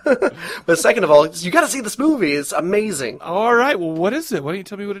 but but second of all, you got to see this movie. It's amazing. All right, well, what is it? Why don't you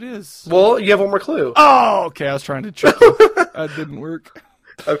tell me what it is? Well, you have one more clue. Oh, okay. I was trying to trick you. That didn't work.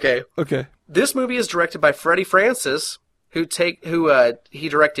 Okay. This movie is directed by Freddie Francis, who he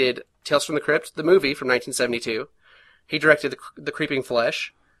directed Tales from the Crypt, the movie from 1972. He directed the Creeping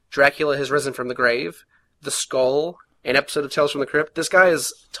Flesh, Dracula Has Risen from the Grave, The Skull, an episode of Tales from the Crypt. This guy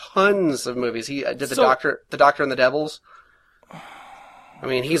has tons of movies. He did The Doctor and the Devils. I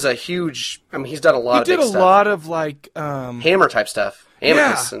mean, he's a huge. I mean, he's done a lot of big stuff. He did a lot of like Hammer type stuff.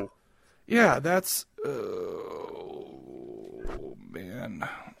 Amicus and yeah, that's oh man.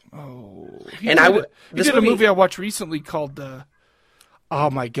 Oh, he did a movie I watched recently called oh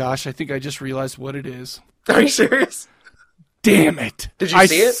my gosh, I think I just realized what it is. Are you serious? Damn it! Did you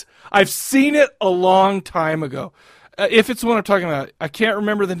see it? I've seen it a long time ago. If it's the one I'm talking about, I can't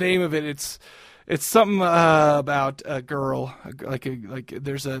remember the name of it. It's something about a girl,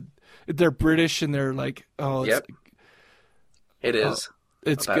 they're British and they're like yep. It is.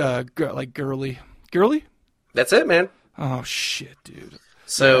 It's like girly. Girly? That's it, man. Oh shit, dude.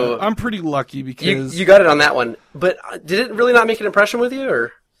 So I'm pretty lucky because you got it on that one. But did it really not make an impression with you,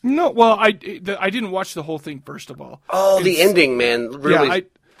 or? No, well, I didn't watch the whole thing first of all. Oh, the ending, man,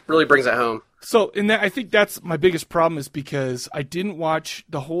 really brings it home. So, I think that's my biggest problem is because I didn't watch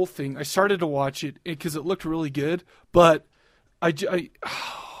the whole thing. I started to watch it because it looked really good, but I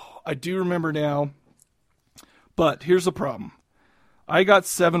do remember now. But here's the problem: I got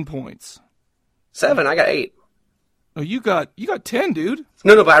 7 points. 7? I got 8. Oh, you got 10, dude.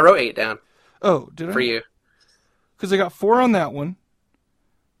 No, but I wrote 8 down. Oh, did I? For you. Because I got 4 on that one.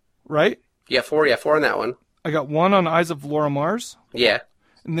 Right? Yeah, 4 on that one. I got 1 on Eyes of Laura Mars. Yeah.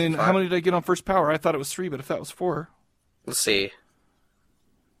 And then 5. How many did I get on First Power? I thought it was 3, but if that was 4. Let's see.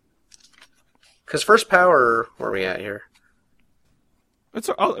 Because First Power, where are we at here?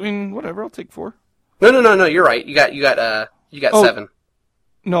 I mean, whatever. I'll take 4. No. You're right. You got 7.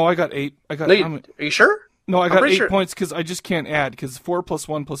 No, I got 8. Are you sure? No, I got 8 points because I just can't add because 4 plus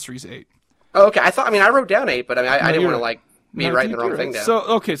 1 plus 3 is 8. Oh, okay. I wrote down 8, but I didn't want to be writing the wrong thing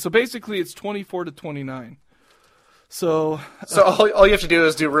down. So basically it's 24 to 29. So all you have to do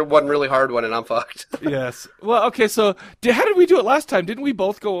is do one really hard one, and I'm fucked. Yes. Well, okay. So how did we do it last time? Didn't we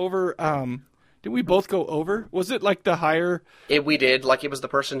both go over? Was it like the higher? We did. Like it was the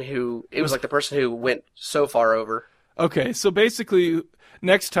person who went so far over. Okay. So basically,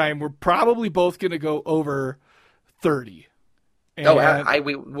 next time we're probably both going to go over 30. And,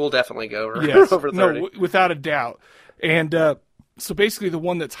 we'll definitely go over, yes, over 30. No, without a doubt. And so basically, the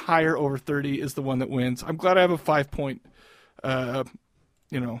one that's higher over 30 is the one that wins. I'm glad I have a 5-point,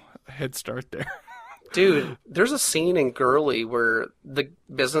 head start there. Dude, there's a scene in Girly where the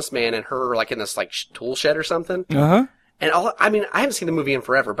businessman and her are like in this like tool shed or something. Uh-huh. And I haven't seen the movie in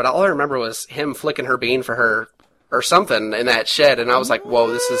forever, but all I remember was him flicking her bean for her or something in that shed, and I was like,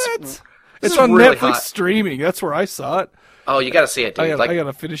 "Whoa, this is it's on really Netflix hot. Streaming. That's where I saw it." Oh, you got to see it, dude. I got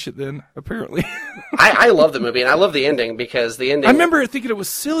to finish it then. Apparently, I love the movie, and I love the ending because the ending. I remember thinking it was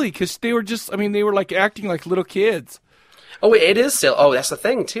silly because they were like acting like little kids. Oh, it is still. Oh, that's the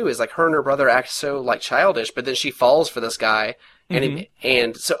thing too. Is like her and her brother act so like childish, but then she falls for this guy, and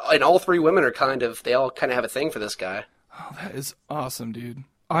and all 3 women are they all kind of have a thing for this guy. Oh, that is awesome, dude.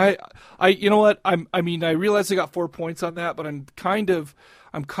 You know what? I realize I got 4 points on that, but I'm kind of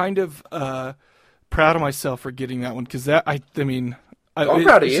proud of myself for getting that one because I'm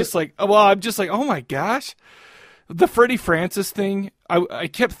proud of you. Just like, I'm just like, oh my gosh, the Freddie Francis thing. I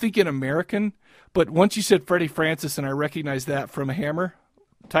kept thinking American. But once you said Freddie Francis and I recognized that from Hammer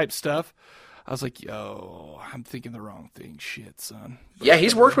type stuff, I was like, yo, I'm thinking the wrong thing. Shit, son. Yeah,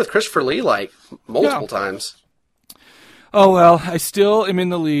 he's worked with Christopher Lee like multiple times. Oh, well, I still am in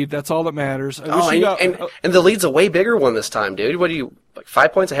the lead. That's all that matters. And the lead's a way bigger one this time, dude. What are you, like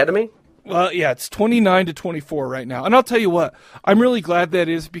 5 points ahead of me? Well, yeah, it's 29 to 24 right now. And I'll tell you what, I'm really glad that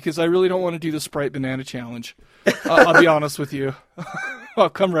is because I really don't want to do the Sprite Banana Challenge. I'll be honest with you. I'll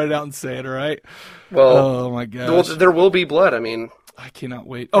come right out and say it, all right? Well, oh my gosh. There will be blood, I mean. I cannot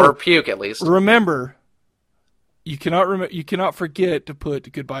wait. Or puke, at least. Remember, you cannot forget to put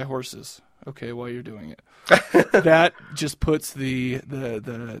goodbye horses, okay, while you're doing it. That just puts the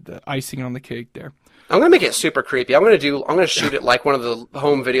icing on the cake there. I'm gonna make it super creepy. I'm gonna shoot it like one of the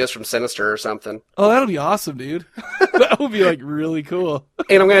home videos from Sinister or something. Oh, that'll be awesome, dude. That would be like really cool.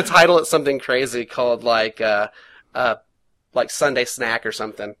 And I'm gonna title it something crazy called like Sunday Snack or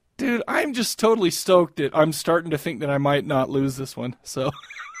something. Dude, I'm just totally stoked that I'm starting to think that I might not lose this one. So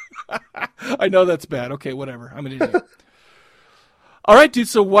I know that's bad. Okay, whatever. I'm an idiot. All right, dude.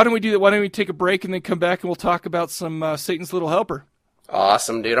 So why don't we do that? Why don't we take a break and then come back and we'll talk about some Satan's Little Helper.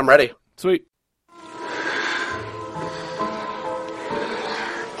 Awesome, dude. I'm ready. Sweet.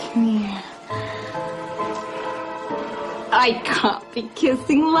 Come here. I can't be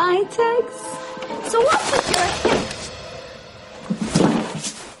kissing latex. So what's with your hip?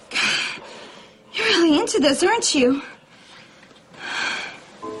 You're really into this, aren't you?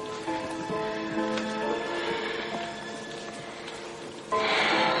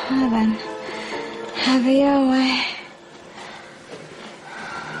 Well then, have your way.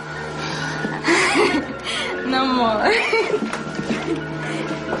 No more.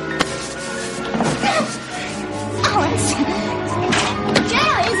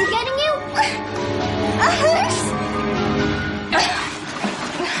 Jenna, is it getting you?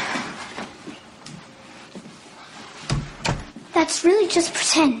 That's really just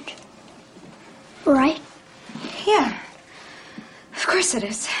pretend, right? Yeah. Of course it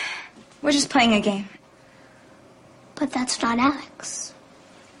is. We're just playing a game. But that's not Alex.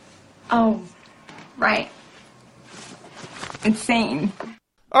 Oh, right. Insane.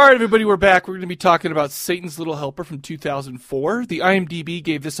 All right, everybody, we're back. We're going to be talking about Satan's Little Helper from 2004. The IMDb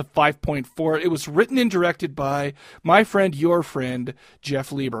gave this a 5.4. It was written and directed by my friend, your friend,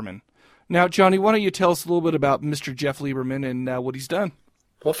 Jeff Lieberman. Now, Johnny, why don't you tell us a little bit about Mr. Jeff Lieberman and what he's done?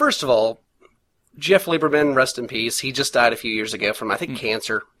 Well, first of all, Jeff Lieberman, rest in peace. He just died a few years ago from, I think,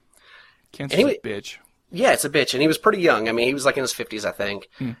 cancer. Cancer's a bitch. Yeah, it's a bitch, and he was pretty young. I mean, he was like in his 50s, I think.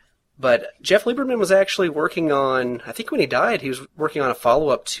 But Jeff Lieberman was actually working on, I think when he died, he was working on a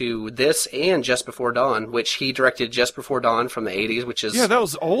follow-up to this and Just Before Dawn, which he directed Just Before Dawn from the 80s, which is... Yeah, that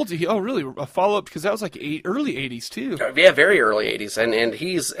was old. Really? A follow-up, because that was like early 80s, too. Yeah, very early 80s.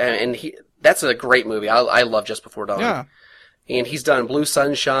 And that's a great movie. I love Just Before Dawn. Yeah. And he's done Blue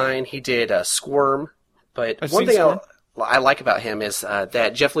Sunshine. He did Squirm. But I've one seen thing Squirm. I like about him is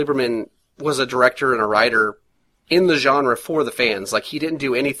that Jeff Lieberman was a director and a writer in the genre for the fans. Like, he didn't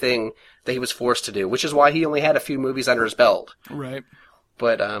do anything that he was forced to do, which is why he only had a few movies under his belt. Right.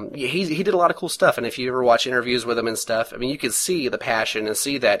 But he did a lot of cool stuff, and if you ever watch interviews with him and stuff, I mean, you can see the passion and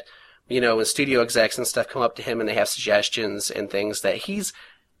see that, when studio execs and stuff come up to him and they have suggestions and things, that he's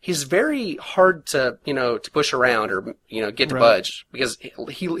very hard to, to push around or, get to budge, because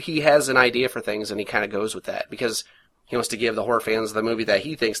he has an idea for things and he kind of goes with that because he wants to give the horror fans the movie that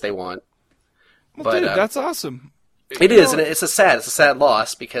he thinks they want. Well, but, dude, that's awesome. It is, and it's a sad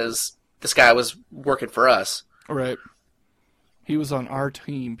loss because this guy was working for us. Right. He was on our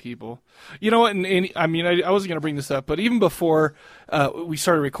team, people. You know what? And I mean, I wasn't going to bring this up, but even before we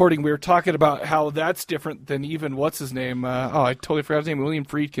started recording, we were talking about how that's different than even what's his name? I totally forgot his name. William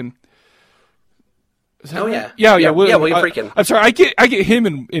Friedkin. Oh right? Yeah. William Friedkin. I'm sorry, I get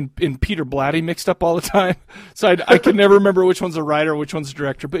him and Peter Blatty mixed up all the time, so I can never remember which one's a writer, which one's a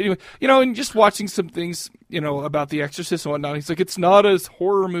director. But anyway, and just watching some things, about The Exorcist and whatnot, he's like, it's not a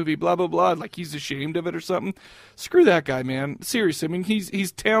horror movie, blah blah blah, like he's ashamed of it or something. Screw that guy, man. Seriously, I mean,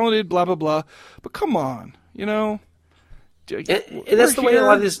 he's talented, blah blah blah, but come on, And that's the way a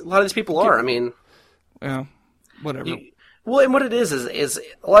lot of these people are. I mean, yeah, whatever. Well, and what it is a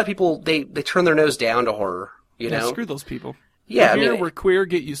lot of people, they turn their nose down to horror, Yeah, screw those people. Yeah, we're queer,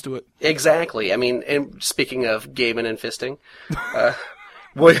 get used to it. Exactly. I mean, and speaking of gaming and fisting,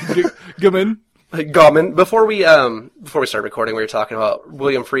 Gammon. Before we started recording, we were talking about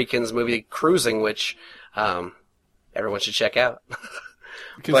William Friedkin's movie Cruising, which everyone should check out.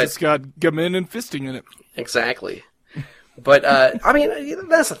 Because it's got gammon and fisting in it. Exactly. But, I mean,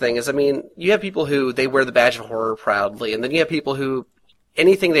 that's the thing is, I mean, you have people who, they wear the badge of horror proudly, and then you have people who,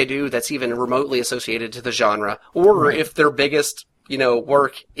 anything they do that's even remotely associated to the genre, or if their biggest,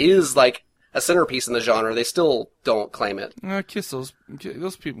 work is like a centerpiece in the genre, they still don't claim it. Kiss those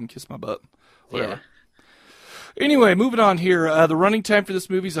people and kiss my butt. Whatever. Yeah. Anyway, moving on here. The running time for this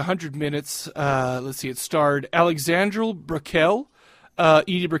movie is 100 minutes. Let's see, it starred Alexandre Brickell,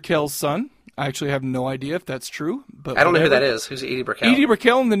 Edie Brickell's son. I actually have no idea if that's true, but I don't know who that is. Who's Edie Brickell? Edie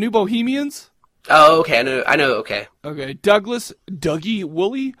Brickell and the New Bohemians. Oh, okay. I know. Okay. Okay. Dougie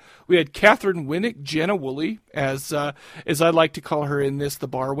Woolley. We had Catherine Winnick, Jenna Woolley, as I like to call her in this, the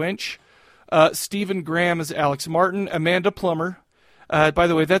bar wench. Stephen Graham as Alex Martin. Amanda Plummer. By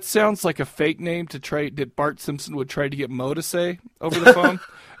the way, that sounds like a fake name that Bart Simpson would try to get Mo to say over the phone.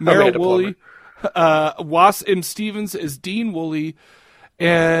 Meryl Woolley. Was M. Stevens as Dean Woolley.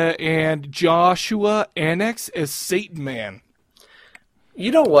 And Joshua Annex as Satan Man.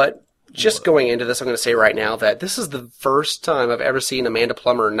 You know what? Just going into this, I'm going to say right now that this is the first time I've ever seen Amanda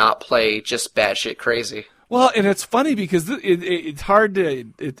Plummer not play just batshit crazy. Well, and it's funny because it's hard to...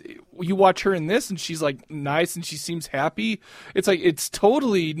 you watch her in this, and she's, like, nice, and she seems happy. It's like, it's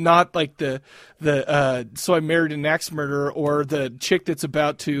totally not like the So I Married an Axe Murderer, or the chick that's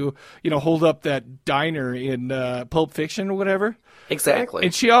about to, hold up that diner in Pulp Fiction or whatever. Exactly.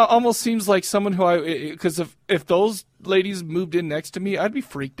 And she almost seems like someone who because if those ladies moved in next to me, I'd be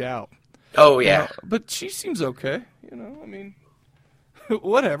freaked out. Oh, yeah. But she seems okay, I mean,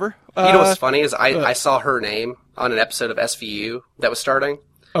 whatever. You know what's funny is I saw her name on an episode of SVU that was starting.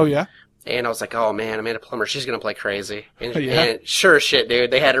 Oh, yeah? And I was like, oh, man, Amanda Plummer, she's going to play crazy. And, yeah. And sure as shit, dude,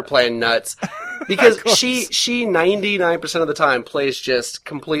 they had her playing nuts. Because she 99% of the time plays just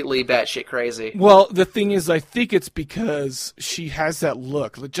completely batshit crazy. Well, the thing is, I think it's because she has that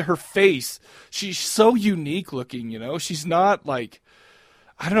look. Her face, she's so unique looking, She's not like,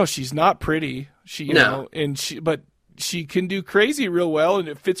 I don't know, she's not pretty. But she can do crazy real well, and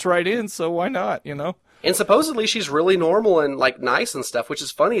it fits right in, so why not, And supposedly she's really normal and, like, nice and stuff, which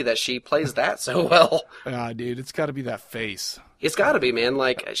is funny that she plays that so well. Ah, dude, it's got to be that face. It's got to be, man.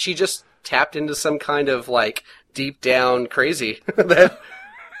 Like, she just tapped into some kind of, like, deep down crazy that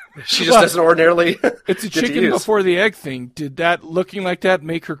she just doesn't ordinarily It's a chicken before the egg thing. Did that looking like that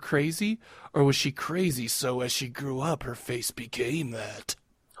make her crazy? Or was she crazy so as she grew up, her face became that?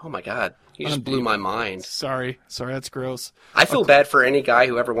 Oh, my God. You just blew my mind. Sorry, that's gross. I feel bad for any guy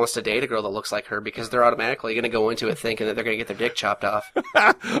who ever wants to date a girl that looks like her because they're automatically going to go into it thinking that they're going to get their dick chopped off.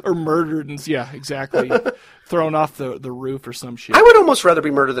 Or murdered, and yeah, exactly. Thrown off the roof or some shit. I would almost rather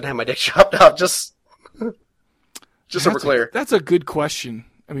be murdered than have my dick chopped off, just so we're clear. That's a good question.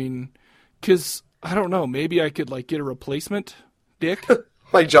 I mean, because, I don't know, maybe I could, like, get a replacement dick?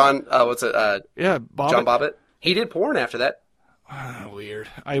 Like John, yeah, Bobbitt. John Bobbitt. He did porn after that. Weird.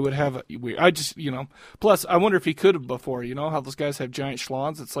 I would have weird. I just, plus I wonder if he could have before, how those guys have giant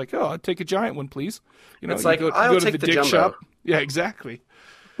schlons. It's like, oh, I'd take a giant one, please. It's like, I'll take the dick jumbo. shop. Yeah, exactly.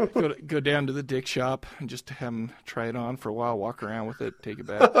 go down to the dick shop and just have him try it on for a while, walk around with it, take it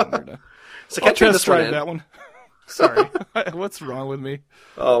back. So I'll test drive that one. Sorry. What's wrong with me?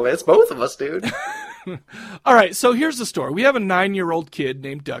 Oh, man, it's both of us, dude. All right, so here's the story. We have a 9-year-old kid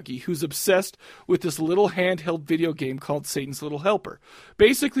named Dougie who's obsessed with this little handheld video game called Satan's Little Helper.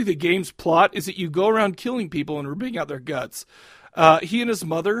 Basically, the game's plot is that you go around killing people and ripping out their guts. He and his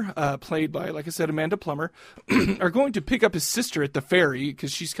mother, played by, like I said, Amanda Plummer, are going to pick up his sister at the ferry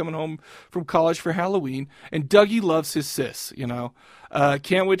because she's coming home from college for Halloween. And Dougie loves his sis, you know.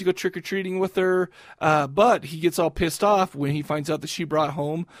 Can't wait to go trick-or-treating with her. But he gets all pissed off when he finds out that she brought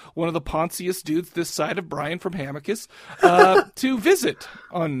home one of the ponziest dudes this side of Brian from Hamicus to visit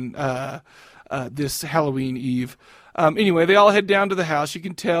on this Halloween Eve. Anyway, they all head down to the house. You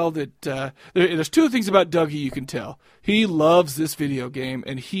can tell that there's two things about Dougie you can tell. He loves this video game,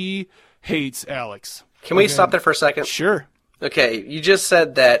 and he hates Alex. Can we stop there for a second? Sure. Okay, you just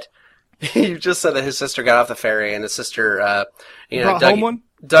said that his sister got off the ferry, and his sister, brought home one?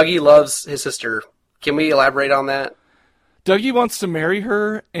 Dougie loves his sister. Can we elaborate on that? Dougie wants to marry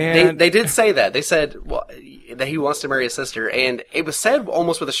her, and they did say that. They said that he wants to marry his sister, and it was said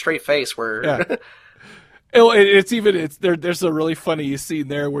almost with a straight face. Where yeah. There's a really funny scene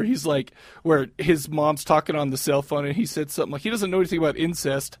there where he's like, where his mom's talking on the cell phone, and he said something like he doesn't know anything about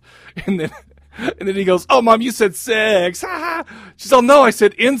incest, and then he goes, "Oh, Mom, you said sex." She's all, "No, I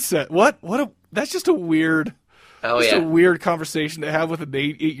said incest." What? That's just a weird. A weird conversation to have with an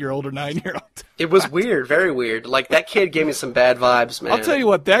 8-year-old or 9-year-old. It was weird, very weird. Like, that kid gave me some bad vibes, man. I'll tell you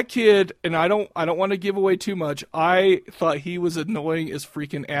what, that kid, and I don't want to give away too much. I thought he was annoying as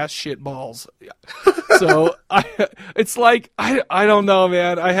freaking ass shit balls. So it's like I don't know,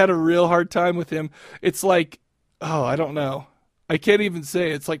 man. I had a real hard time with him. It's like, I don't know. I can't even say.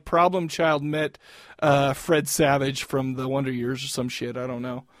 It's like Problem Child met Fred Savage from the Wonder Years or some shit. I don't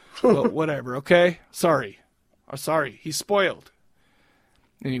know. But whatever. Okay, sorry. He's spoiled.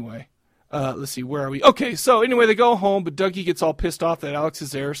 Anyway, let's see, where are we? Okay, so anyway, they go home, but Dougie gets all pissed off that Alex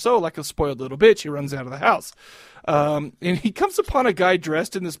is there. So, like a spoiled little bitch, he runs out of the house. And he comes upon a guy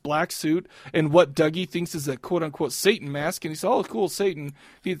dressed in this black suit and what Dougie thinks is a quote-unquote Satan mask. And he says, "Oh, cool, Satan.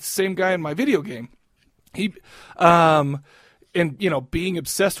 He's the same guy in my video game." And, being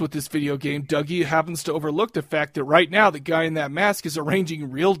obsessed with this video game, Dougie happens to overlook the fact that right now the guy in that mask is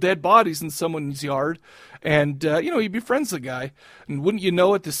arranging real dead bodies in someone's yard. And, he befriends the guy. And wouldn't you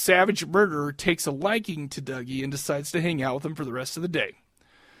know it, the savage murderer takes a liking to Dougie and decides to hang out with him for the rest of the day.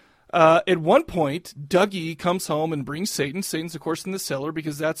 At one point, Dougie comes home and brings Satan. Satan's, of course, in the cellar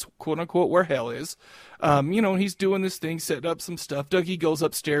because that's, quote-unquote, where hell is. He's doing this thing, setting up some stuff. Dougie goes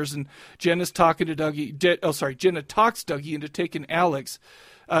upstairs, and Jenna's talking to Dougie. Jenna talks Dougie into taking Alex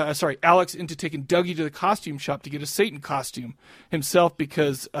into taking Dougie to the costume shop to get a Satan costume himself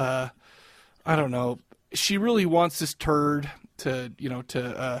because, I don't know, she really wants this turd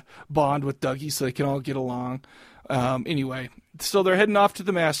to bond with Dougie so they can all get along. Anyway, so they're heading off to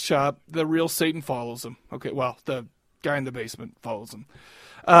the mask shop. The real Satan follows them. Okay, well, the guy in the basement follows them.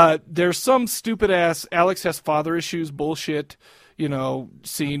 There's some stupid-ass Alex has father issues bullshit,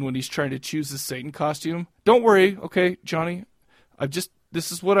 scene when he's trying to choose his Satan costume. Don't worry, okay, Johnny?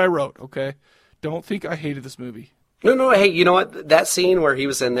 This is what I wrote, okay? Don't think I hated this movie. No, hey, you know what? That scene where he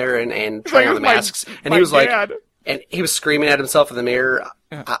was in there and trying on the masks, and he was dad. Like... And he was screaming at himself in the mirror.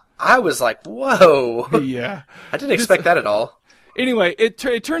 Yeah. I was like, whoa. Yeah. I didn't expect that at all. Anyway, it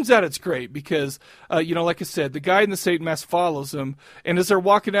turns out it's great because, like I said, the guy in the Satan mask follows him. And as they're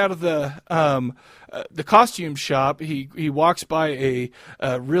walking out of the costume shop, he walks by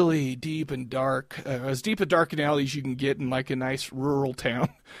a really deep and dark, as deep and dark an alley as you can get in like a nice rural town.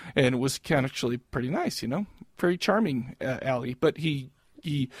 And it was actually pretty nice, very charming alley. But he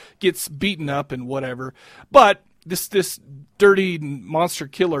gets beaten up and whatever. But this dirty monster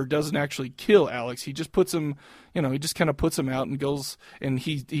killer doesn't actually kill Alex. He just puts him, he just kind of puts him out and goes, and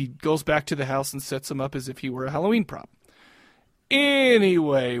he goes back to the house and sets him up as if he were a Halloween prop.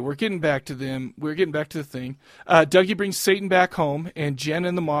 Anyway, we're getting back to the thing. Dougie brings Satan back home, and Jen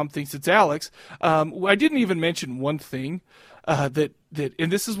and the mom thinks it's Alex. I didn't even mention one thing, that,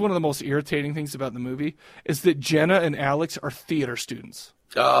 and this is one of the most irritating things about the movie, is that Jenna and Alex are theater students.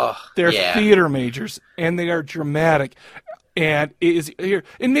 Oh, they're theater majors, and they are dramatic. And it is here,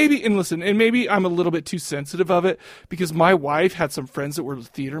 and maybe I'm a little bit too sensitive of it because my wife had some friends that were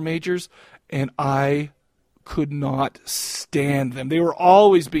theater majors, and I could not stand them. They were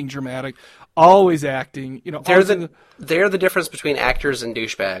always being dramatic, always acting. They're the difference between actors and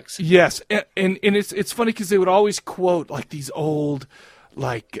douchebags. Yes, and it's funny because they would always quote like these old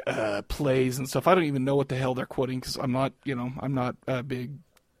plays and stuff. I don't even know what the hell they're quoting because I'm not a big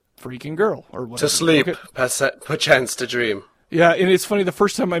freaking girl or whatever. To sleep, perchance to dream. Yeah, and it's funny. The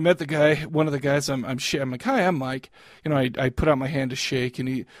first time I met the guy, one of the guys, I'm like, "Hi, I'm Mike." You know, I put out my hand to shake,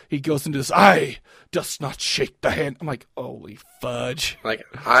 and he goes into this, "I does not shake the hand." I'm like, "Holy fudge!" Like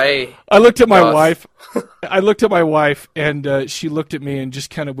I looked at my wife. I looked at my wife, and she looked at me, and just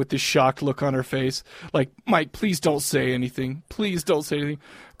kind of with this shocked look on her face, like, "Mike, please don't say anything. Please don't say anything."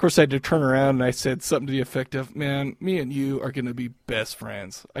 Of course, I had to turn around and I said something to the effect of, "Man, me and you are going to be best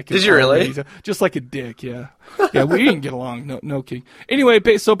friends." Did you really? Just like a dick, yeah. Yeah, we didn't get along. No kidding. Anyway,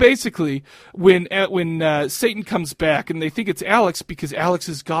 so basically, when Satan comes back, and they think it's Alex because Alex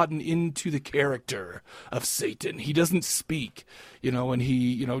has gotten into the character of Satan. He doesn't speak, and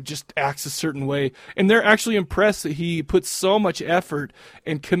he, just acts a certain way. And they're actually impressed that he puts so much effort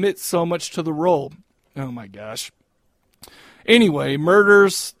and commits so much to the role. Oh my gosh. Anyway,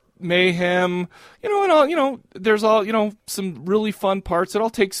 murders, mayhem, and all, there's all, some really fun parts. It all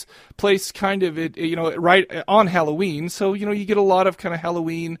takes place kind of, right on Halloween. So, you get a lot of kind of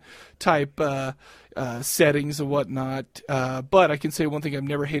Halloween type settings and whatnot. But I can say one thing, I've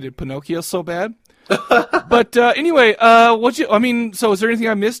never hated Pinocchio so bad. But anyway, so is there anything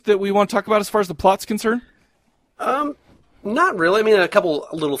I missed that we want to talk about as far as the plot's concerned? Not really. I mean, a couple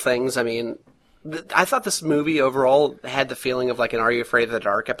little things. I mean, I thought this movie overall had the feeling of like an Are You Afraid of the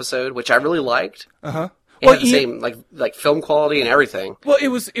Dark episode, which I really liked. Uh-huh. It had the same like film quality and everything. Well, it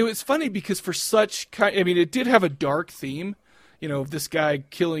was funny because for it did have a dark theme, of this guy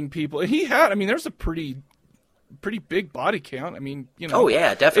killing people. And he had, there's a pretty big body count. Oh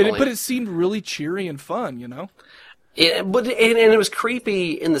yeah, definitely. But it seemed really cheery and fun, and it was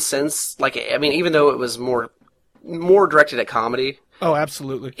creepy in the sense, like, even though it was more directed at comedy. Oh,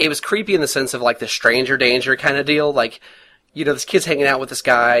 absolutely. It was creepy in the sense of like the stranger danger kind of deal. Like, this kid's hanging out with this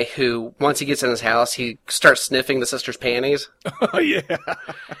guy who, once he gets in his house, he starts sniffing the sister's panties. Oh yeah.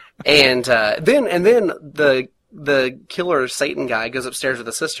 And then the killer Satan guy goes upstairs with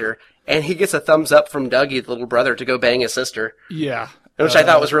the sister, and he gets a thumbs up from Dougie, the little brother, to go bang his sister. Yeah. Which I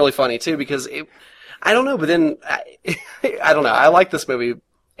thought was really funny too, because I don't know, but then I don't know. I like this movie,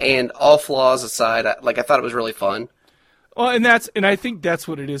 and all flaws aside, I thought it was really fun. Well, and I think that's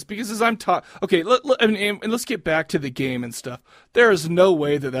what it is, because as I'm taught, okay, and let's get back to the game and stuff. There is no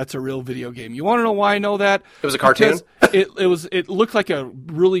way that that's a real video game. You want to know why I know that? It was a cartoon? It looked like a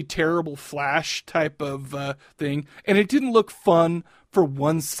really terrible Flash type of thing, and it didn't look fun for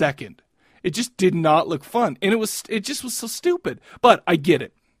 1 second. It just did not look fun, and it just was so stupid. But I get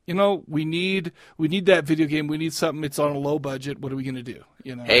it. We need that video game. We need something. It's on a low budget. What are we going to do?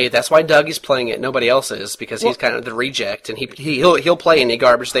 Hey, that's why Dougie's playing it. Nobody else is, because he's kind of the reject, and he'll play any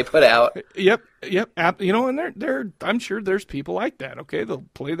garbage they put out. Yep. And there I'm sure there's people like that. Okay, they'll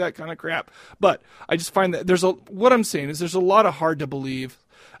play that kind of crap. But I just find that what I'm saying is there's a lot of hard to believe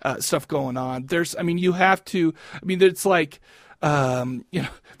stuff going on. You have to. It's like.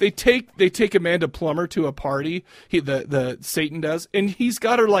 They take Amanda Plummer to a party. The Satan does, and he's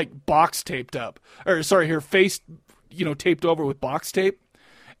got her like box taped up, her face, taped over with box tape,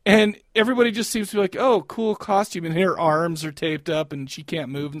 and everybody just seems to be like, "Oh, cool costume," and her arms are taped up, and she can't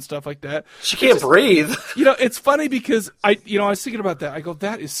move and stuff like that. She can't breathe. It's funny because I was thinking about that. I go,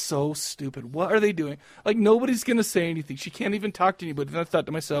 that is so stupid. What are they doing? Like, nobody's gonna say anything. She can't even talk to anybody. And I thought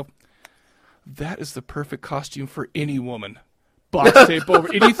to myself, that is the perfect costume for any woman. Box tape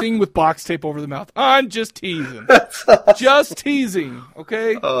over anything with box tape over the mouth. I'm just teasing. Just teasing.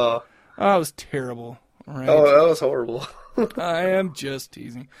 Okay. That was terrible. Right? Oh, that was horrible. I am just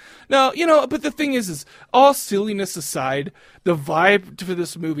teasing. No, but the thing is all silliness aside, the vibe for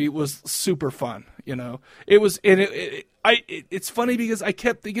this movie was super fun. It was, and it's funny because I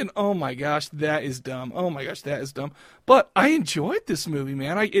kept thinking, oh my gosh, that is dumb. Oh my gosh, that is dumb. But I enjoyed this movie,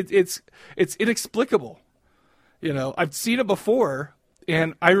 man. It's inexplicable. I've seen it before,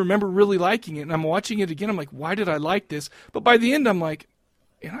 and I remember really liking it, and I'm watching it again. I'm like, why did I like this? But by the end, I'm like,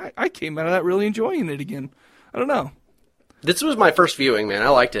 I came out of that really enjoying it again. I don't know. This was my first viewing, man. I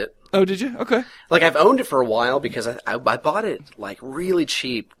liked it. Oh, did you? Okay. Like, I've owned it for a while because I bought it, like, really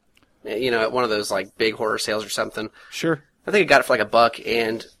cheap, at one of those, like, big horror sales or something. Sure. I think I got it for, like, $1,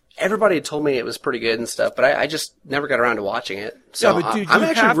 and everybody had told me it was pretty good and stuff, but I just never got around to watching it. So yeah, but dude, I'm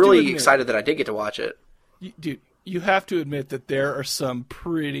actually really excited that I did get to watch it. Dude, you have to admit that there are some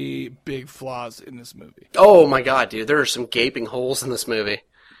pretty big flaws in this movie. Oh my god, dude! There are some gaping holes in this movie.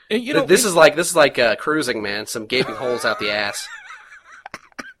 And this is like cruising, man. Some gaping holes out the ass.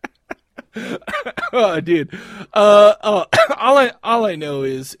 Oh, dude. All I know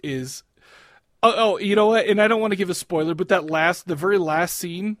is you know what? And I don't want to give a spoiler, but the very last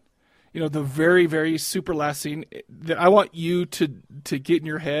scene, the very, very super last scene that I want you to get in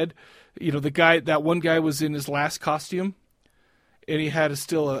your head. That one guy was in his last costume. and he had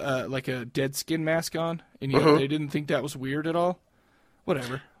like a dead skin mask on, and they didn't think that was weird at all.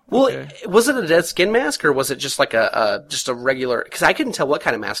 Whatever. Well, okay. Was it a dead skin mask, or was it just like just a regular? Because I couldn't tell what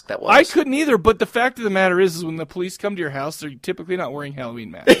kind of mask that was. I couldn't either. But the fact of the matter is when the police come to your house, they're typically not wearing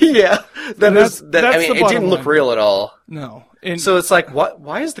Halloween masks. Yeah, that's I mean, it didn't look real at all. No, so it's like, what?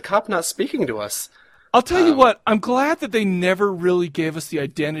 Why is the cop not speaking to us? I'll tell you what. I'm glad that they never really gave us the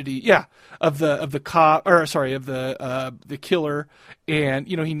identity. Yeah, of the cop, or sorry, of the killer. And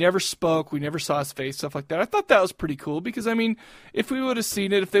he never spoke. We never saw his face, stuff like that. I thought that was pretty cool because I mean, if we would have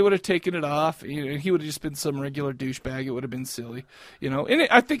seen it, if they would have taken it off, he would have just been some regular douchebag. It would have been silly, And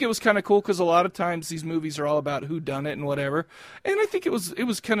I think it was kind of cool because a lot of times these movies are all about who done it and whatever. And I think it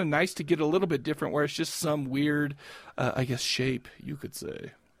was kind of nice to get a little bit different, where it's just some weird, I guess, shape you could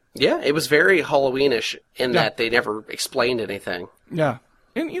say. Yeah, it was very Halloweenish in that they never explained anything. Yeah.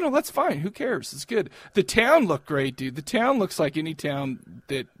 And, that's fine. Who cares? It's good. The town looked great, dude. The town looks like any town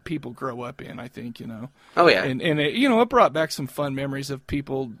that people grow up in, I think, Oh, yeah. And it brought back some fun memories of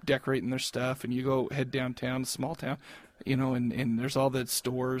people decorating their stuff. And you head downtown, small town, and there's all the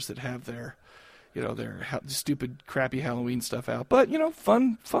stores that have their stupid, crappy Halloween stuff out. But,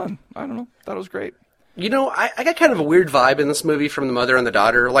 fun. I don't know. Thought it was great. I got kind of a weird vibe in this movie from the mother and the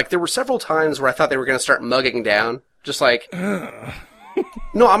daughter. Like, there were several times where I thought they were going to start mugging down. Just like...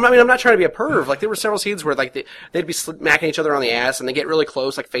 No, I'm not trying to be a perv. Like, there were several scenes where, like, they'd be smacking each other on the ass, and they get really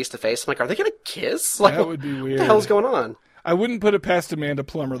close, like, face to face. I'm like, are they going to kiss? Like, that would be weird. What the hell's going on? I wouldn't put it past Amanda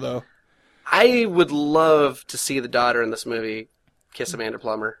Plummer, though. I would love to see the daughter in this movie kiss Amanda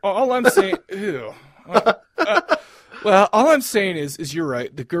Plummer. All I'm saying... ew. Well, all I'm saying is you're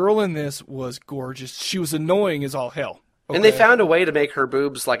right. The girl in this was gorgeous. She was annoying as all hell. Okay? And they found a way to make her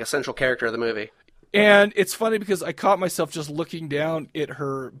boobs, like, a central character of the movie. And it's funny because I caught myself just looking down at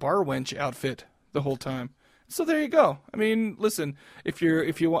her bar wench outfit the whole time. So there you go. I mean, listen, if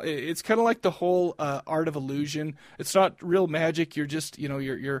you want, it's kind of like the whole art of illusion. It's not real magic. You're just,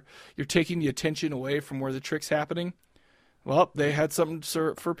 you're taking the attention away from where the trick's happening. Well, they had something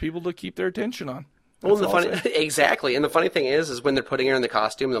for people to keep their attention on. Exactly. And the funny thing is when they're putting her in the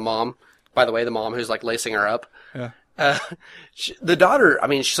costume, the mom, by the way, the mom who's like lacing her up. Yeah. The daughter, I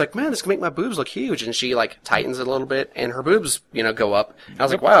mean, she's like, man, this can make my boobs look huge. And she, like, tightens it a little bit, and her boobs, go up. And I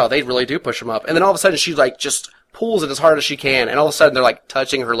was like, wow, they really do push them up. And then all of a sudden, she, like, just pulls it as hard as she can. And all of a sudden, they're, like,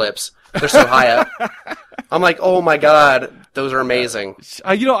 touching her lips. They're so high up. I'm like, oh, my God, those are amazing.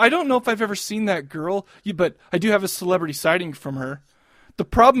 I don't know if I've ever seen that girl, but I do have a celebrity sighting from her. The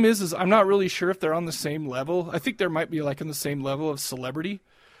problem is I'm not really sure if they're on the same level. I think there might be, like, on the same level of celebrity.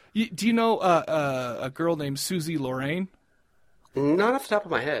 Do you know a girl named Susie Lorraine? Not off the top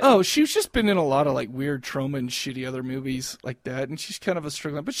of my head. Oh, she's just been in a lot of like weird trauma and shitty other movies like that, and she's kind of a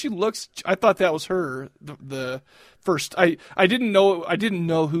struggling. But she looks. I thought that was her. The first. I didn't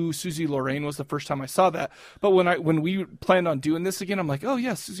know who Susie Lorraine was the first time I saw that. But when we planned on doing this again, I'm like, oh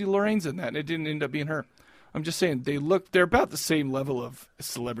yeah, Susie Lorraine's in that, and it didn't end up being her. I'm just saying they're about the same level of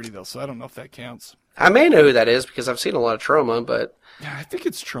celebrity though, so I don't know if that counts. I may know who that is because I've seen a lot of Trauma, but yeah, I think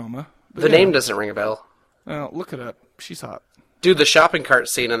it's Trauma. The name doesn't ring a bell. Well, look it up. She's hot. Dude, the shopping cart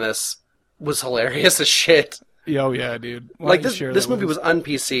scene in this was hilarious as shit. Oh yeah, dude. Like this movie was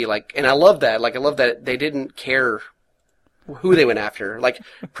un-PC, like, and I love that. Like, I love that they didn't care who they went after. Like,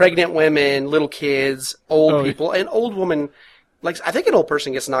 pregnant women, little kids, old people, an old woman. Like, I think an old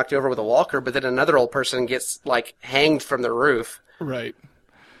person gets knocked over with a walker, but then another old person gets like hanged from the roof. Right.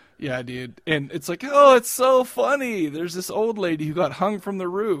 Yeah, dude. And it's like, oh, it's so funny. There's this old lady who got hung from the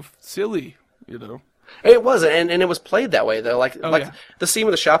roof. Silly, It was, and it was played that way though. Like the scene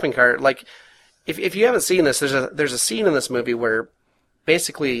with the shopping cart. Like, if you haven't seen this, there's a scene in this movie where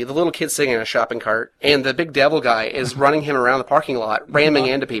basically the little kid's sitting in a shopping cart, and the big devil guy is running him around the parking lot, ramming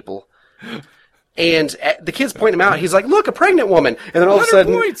into people. And the kids point him out. He's like, "Look, a pregnant woman!" And then all of a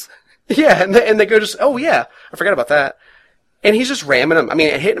sudden, points. Yeah, and they go just, "Oh yeah, I forgot about that." And he's just ramming him. I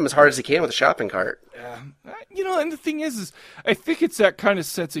mean, hitting him as hard as he can with a shopping cart. Yeah. And the thing is I think it's that kind of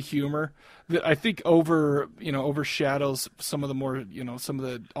sense of humor that I think overshadows some of the more,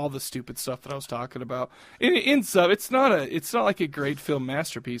 all the stupid stuff that I was talking about. It's not like a great film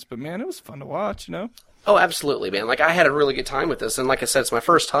masterpiece, but man, it was fun to watch, Oh, absolutely, man. Like, I had a really good time with this. And like I said, it's my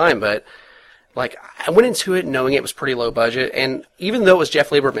first time, but like, I went into it knowing it was pretty low budget. And even though it was Jeff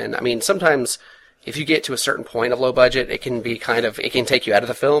Lieberman, I mean, sometimes if you get to a certain point of low budget, it can be it can take you out of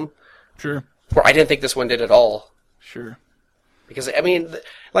the film. Sure. Where I didn't think this one did at all. Sure. Because, I mean,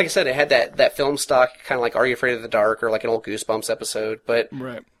 like I said, it had that film stock, kind of like Are You Afraid of the Dark or like an old Goosebumps episode. But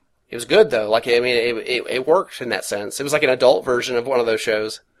right. It was good, though. Like, I mean, it worked in that sense. It was like an adult version of one of those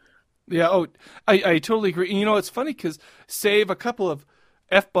shows. Yeah. Oh, I totally agree. And, it's funny because save a couple of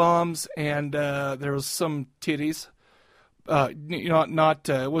F-bombs and there was some titties. Not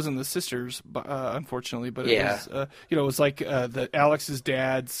it wasn't the sisters, unfortunately, but it was, it was like the Alex's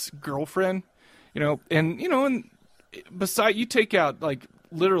dad's girlfriend, and beside you take out like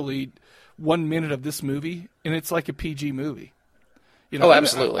literally 1 minute of this movie and it's like a PG movie. Oh,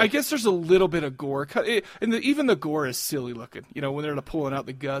 absolutely. I guess there's a little bit of gore, and even the gore is silly looking. When they're pulling out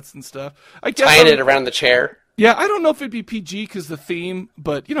the guts and stuff. I guess tying it around the chair. Yeah, I don't know if it'd be PG because the theme,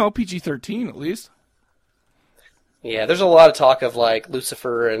 but PG-13 at least. Yeah, there's a lot of talk of like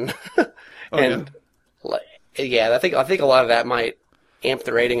Lucifer and I think a lot of that might amp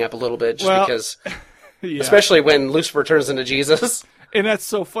the rating up a little bit because, especially when Lucifer turns into Jesus. And that's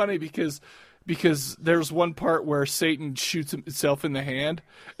so funny because there's one part where Satan shoots himself in the hand,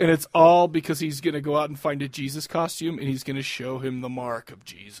 and it's all because he's going to go out and find a Jesus costume, and he's going to show him the mark of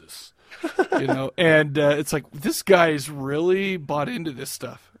Jesus. And it's like, this guy's really bought into this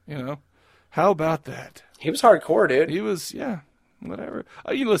stuff. How about that? He was hardcore, dude. He was, whatever.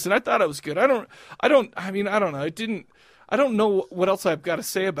 Listen, I thought it was good. I don't know. I don't know what else I've got to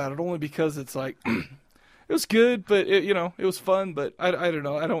say about it, only because it's like, it was good, but it was fun, but I don't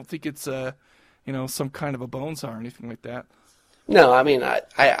know. I don't think it's, some kind of a bonesaw or anything like that. No, I mean,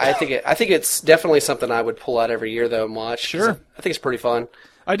 I think it's definitely something I would pull out every year though and watch. Sure. I think it's pretty fun.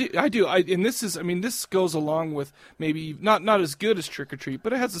 I do. And this goes along with maybe not as good as Trick or Treat,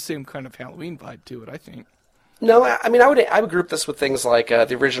 but it has the same kind of Halloween vibe to it, I think. No, I mean, I would group this with things like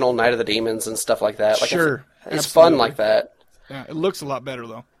the original Night of the Demons and stuff like that. Like sure. It's fun like that. Yeah, it looks a lot better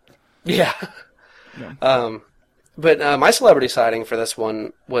though. Yeah. But my celebrity sighting for this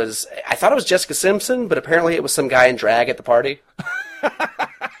one was, I thought it was Jessica Simpson, but apparently it was some guy in drag at the party.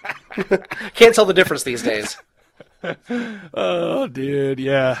 Can't tell the difference these days. Oh, dude.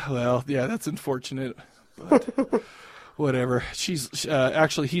 Yeah. Well, yeah, that's unfortunate. But whatever. She's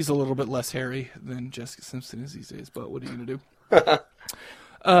actually, he's a little bit less hairy than Jessica Simpson is these days, but what are you going to do?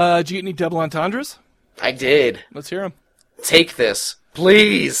 Did you get any double entendres? I did. Let's hear them. Take this,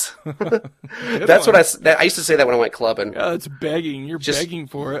 please. That's what I used to say that when I went clubbing. Yeah, it's begging. You're begging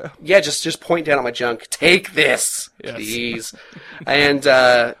for it. Yeah, just point down at my junk. Take this, yes. Please. And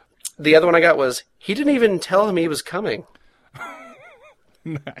the other one I got was, he didn't even tell him he was coming.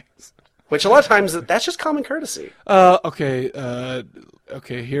 Nice. Which a lot of times, that's just common courtesy. Okay.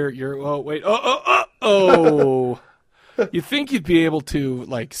 Okay, here, wait. Oh. You think you'd be able to,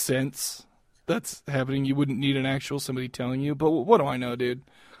 like, sense that's happening? You wouldn't need an actual somebody telling you, but what do I know, dude?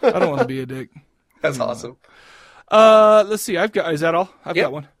 I don't want to be a dick. That's awesome. Let's see. Is that all? I've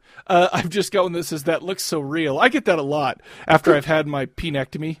got one. I've just got one that says, that looks so real. I get that a lot after I've had my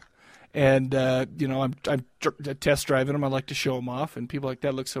penectomy. And, I'm test driving them. I like to show them off. And people are like,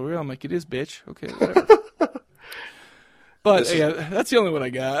 that looks so real. I'm like, it is, bitch. Okay, whatever. But, that's the only one I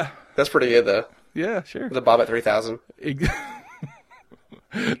got. That's pretty good, though. Yeah, sure. The Bob at 3000.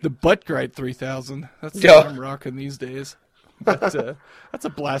 The Butt Grind 3000. That's what I'm rocking these days. But, that's a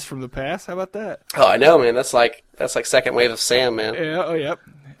blast from the past. How about that? Oh, I know, man. That's like second wave of Sam, man. Yeah, oh, yep.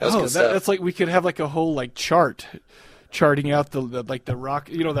 That's like we could have like a whole like charting out the rock,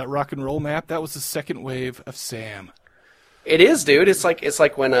 that rock and roll map. That was the second wave of Sam. It is, dude. It's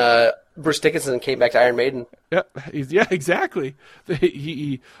like when Bruce Dickinson came back to Iron Maiden. Yeah, exactly.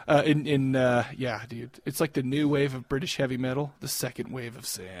 Dude. It's like the new wave of British heavy metal, the second wave of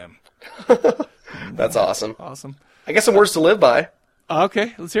Sam. That's awesome. Awesome. I got some words to live by.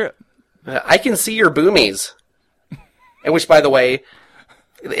 Okay, let's hear it. I can see your boomies. And which, by the way,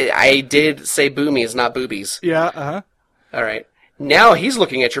 I did say boomies, not boobies. Yeah, uh-huh. All right. Now he's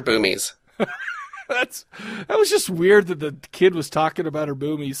looking at your boomies. That was just weird that the kid was talking about her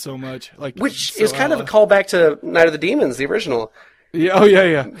boomies so much. Which is kind of a callback to Night of the Demons, the original. Yeah, oh,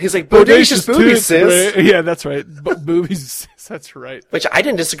 yeah. He's like, bodacious boobies, sis. Right? Yeah, that's right. Boobies, sis, that's right. Which I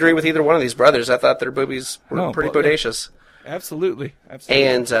didn't disagree with either one of these brothers. I thought their boobies were pretty bodacious. Absolutely.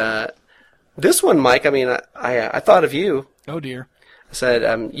 And this one, Mike, I mean, I thought of you. Oh, dear. I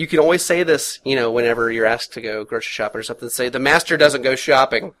said, you can always say this, whenever you're asked to go grocery shopping or something. Say, the master doesn't go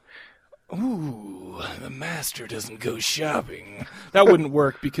shopping. Ooh, the master doesn't go shopping. That wouldn't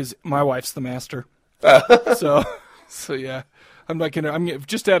work because my wife's the master. So yeah. I'm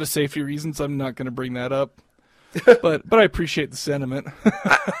just out of safety reasons, I'm not going to bring that up. But I appreciate the sentiment.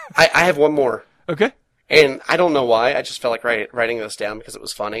 I have one more. Okay. And I don't know why. I just felt like writing this down because it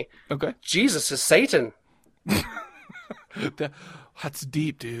was funny. Okay. Jesus is Satan. That's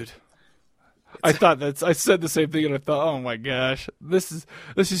deep, dude. I said the same thing, and I thought, oh my gosh, this is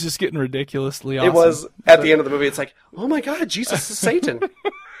just getting ridiculously awesome. It was at the end of the movie. It's like, oh my God, Jesus is Satan.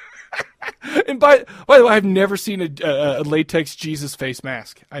 And by the way, I've never seen a latex Jesus face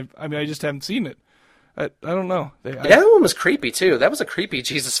mask. I mean, I just haven't seen it. I don't know. That one was creepy too. That was a creepy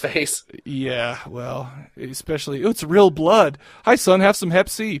Jesus face. Yeah, well, especially it's real blood. Hi, son, have some Hep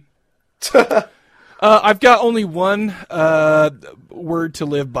C. I've got only one word to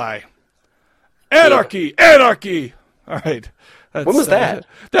live by. Anarchy! Yeah. Anarchy! All right. When was that?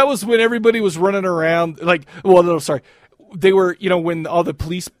 That was when everybody was running around. Like, well, no, sorry. They were, when all the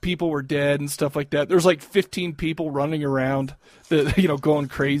police people were dead and stuff like that. There's like 15 people running around, going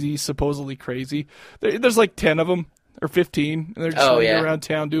crazy, supposedly crazy. There's like 10 of them or 15, and they're just running around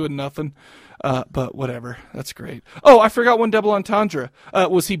town doing nothing. But whatever. That's great. Oh, I forgot one double entendre.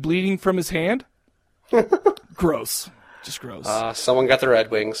 Was he bleeding from his hand? Gross. Just gross. Someone got the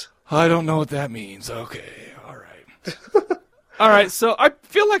Red Wings. I don't know what that means. Okay. All right. All right, so I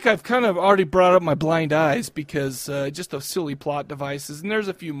feel like I've kind of already brought up my blind eyes because just those silly plot devices, and there's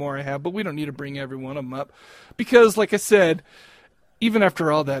a few more I have, but we don't need to bring every one of them up because, like I said, even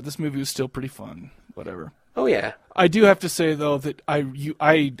after all that, this movie was still pretty fun. Whatever. Oh yeah. I do have to say though that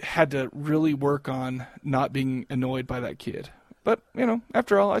I had to really work on not being annoyed by that kid, but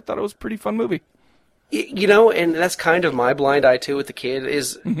after all, I thought it was a pretty fun movie. And that's kind of my blind eye too with the kid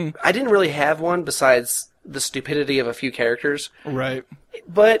is I didn't really have one besides the stupidity of a few characters. Right.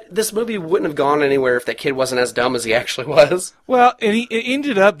 But this movie wouldn't have gone anywhere if that kid wasn't as dumb as he actually was. Well, and it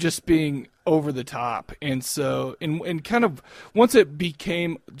ended up just being over the top. And so, and kind of, once it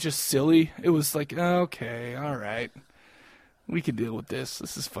became just silly, it was like, okay, all right. We can deal with this.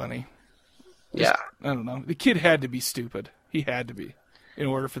 This is funny. Yeah. I don't know. The kid had to be stupid. He had to be in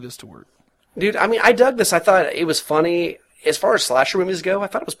order for this to work. Dude, I mean, I dug this. I thought it was funny. As far as slasher movies go, I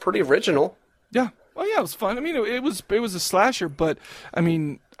thought it was pretty original. Yeah. Well, yeah, it was fun. I mean, it was a slasher, but I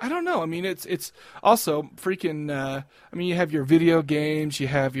mean, I don't know. I mean, it's also freaking. I mean, you have your video games, you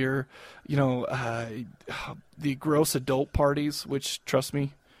have your, the gross adult parties, which trust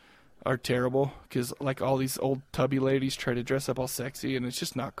me, are terrible because like all these old tubby ladies try to dress up all sexy, and it's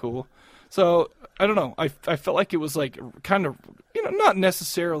just not cool. So I don't know. I felt like it was like kind of not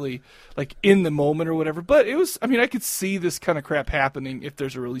necessarily like in the moment or whatever, but it was. I mean, I could see this kind of crap happening if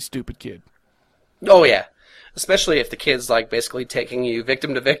there's a really stupid kid. Oh, yeah. Especially if the kid's, like, basically taking you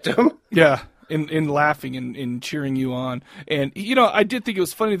victim to victim. Yeah, and laughing and cheering you on. And, I did think it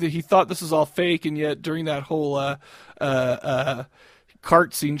was funny that he thought this was all fake, and yet during that whole shopping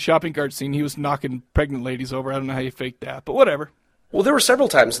cart scene, he was knocking pregnant ladies over. I don't know how you faked that, but whatever. Well, there were several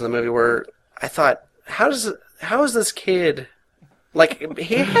times in the movie where I thought, how is this kid... Like,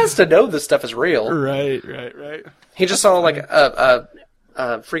 he has to know this stuff is real. Right. He just saw, like, a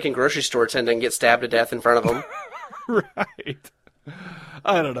freaking grocery store attendant get stabbed to death in front of him. Right.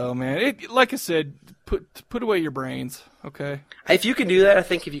 I don't know, man. Like I said, put away your brains, okay? If you can do that, I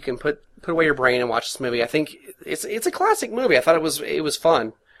think if you can put away your brain and watch this movie, I think it's a classic movie. I thought it was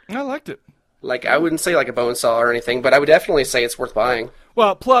fun. I liked it. Like, I wouldn't say like a bone saw or anything, but I would definitely say it's worth buying.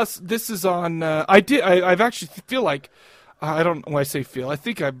 Well, plus this is on. I've actually feel like. I don't. When I say feel, I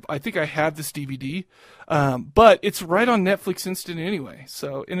think I have this DVD, but it's right on Netflix Instant anyway.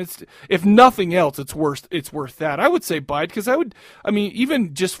 So, and it's if nothing else, it's worth that. I would say buy it because I mean,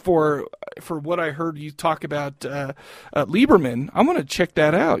 even just for what I heard you talk about Lieberman, I'm gonna check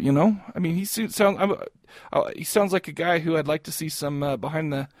that out. I mean, he sounds like a guy who I'd like to see some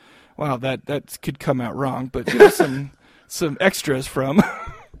behind the. Wow, that could come out wrong, but some extras from.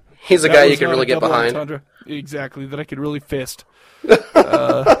 He's a guy you can really get behind. Entendre. Exactly, that I could really fist.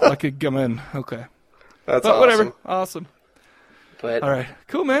 Like a gamin. Okay. That's awesome. Whatever. Awesome. But all right.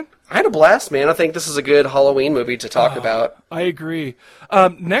 Cool, man. I had a blast, man. I think this is a good Halloween movie to talk about. I agree.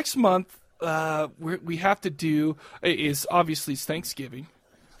 Next month, we have to do is obviously Thanksgiving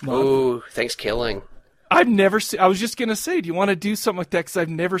month. Ooh, Thanksgiving. I've never seen. I was just gonna say, do you want to do something like that? Because I've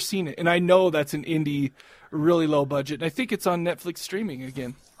never seen it, and I know that's an indie, really low budget. And I think it's on Netflix streaming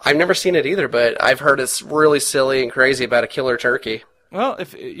again. I've never seen it either, but I've heard it's really silly and crazy about a killer turkey. Well,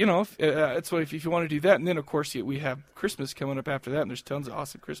 if you want to do that, and then of course we have Christmas coming up after that, and there's tons of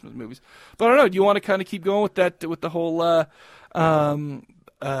awesome Christmas movies. But I don't know. Do you want to kind of keep going with that, with the whole holiday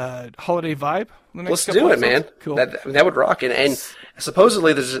vibe? Let's do it, man. Cool. That would rock. And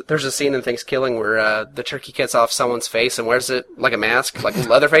supposedly there's a scene in Thanksgiving where the turkey cuts off someone's face and wears it like a mask, like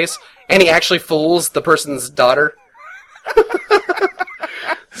Leatherface, and he actually fools the person's daughter.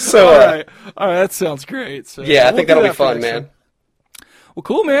 So, all right, that sounds great. So, yeah, I think that'll be fun, man. Well,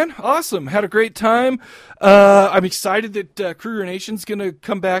 cool, man. Awesome. Had a great time. I'm excited that Kruger Nation's going to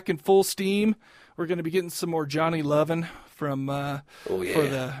come back in full steam. We're going to be getting some more Johnny Lovin' from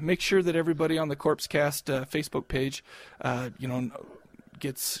make sure that everybody on the Corpse Cast Facebook page,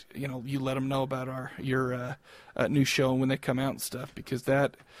 gets, you let them know about your new show when they come out and stuff, because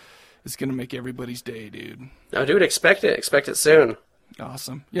that is going to make everybody's day, dude. Oh, dude, expect it. Expect it soon.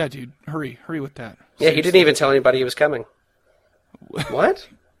 Awesome. Yeah, dude. Hurry with that. Yeah, he didn't even tell anybody he was coming. What?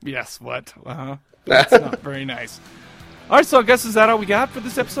 Yes, what? Uh-huh. That's not very nice. All right, so I guess is that all we got for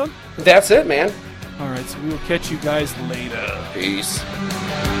this episode? That's it, man. All right, so we will catch you guys later. Peace.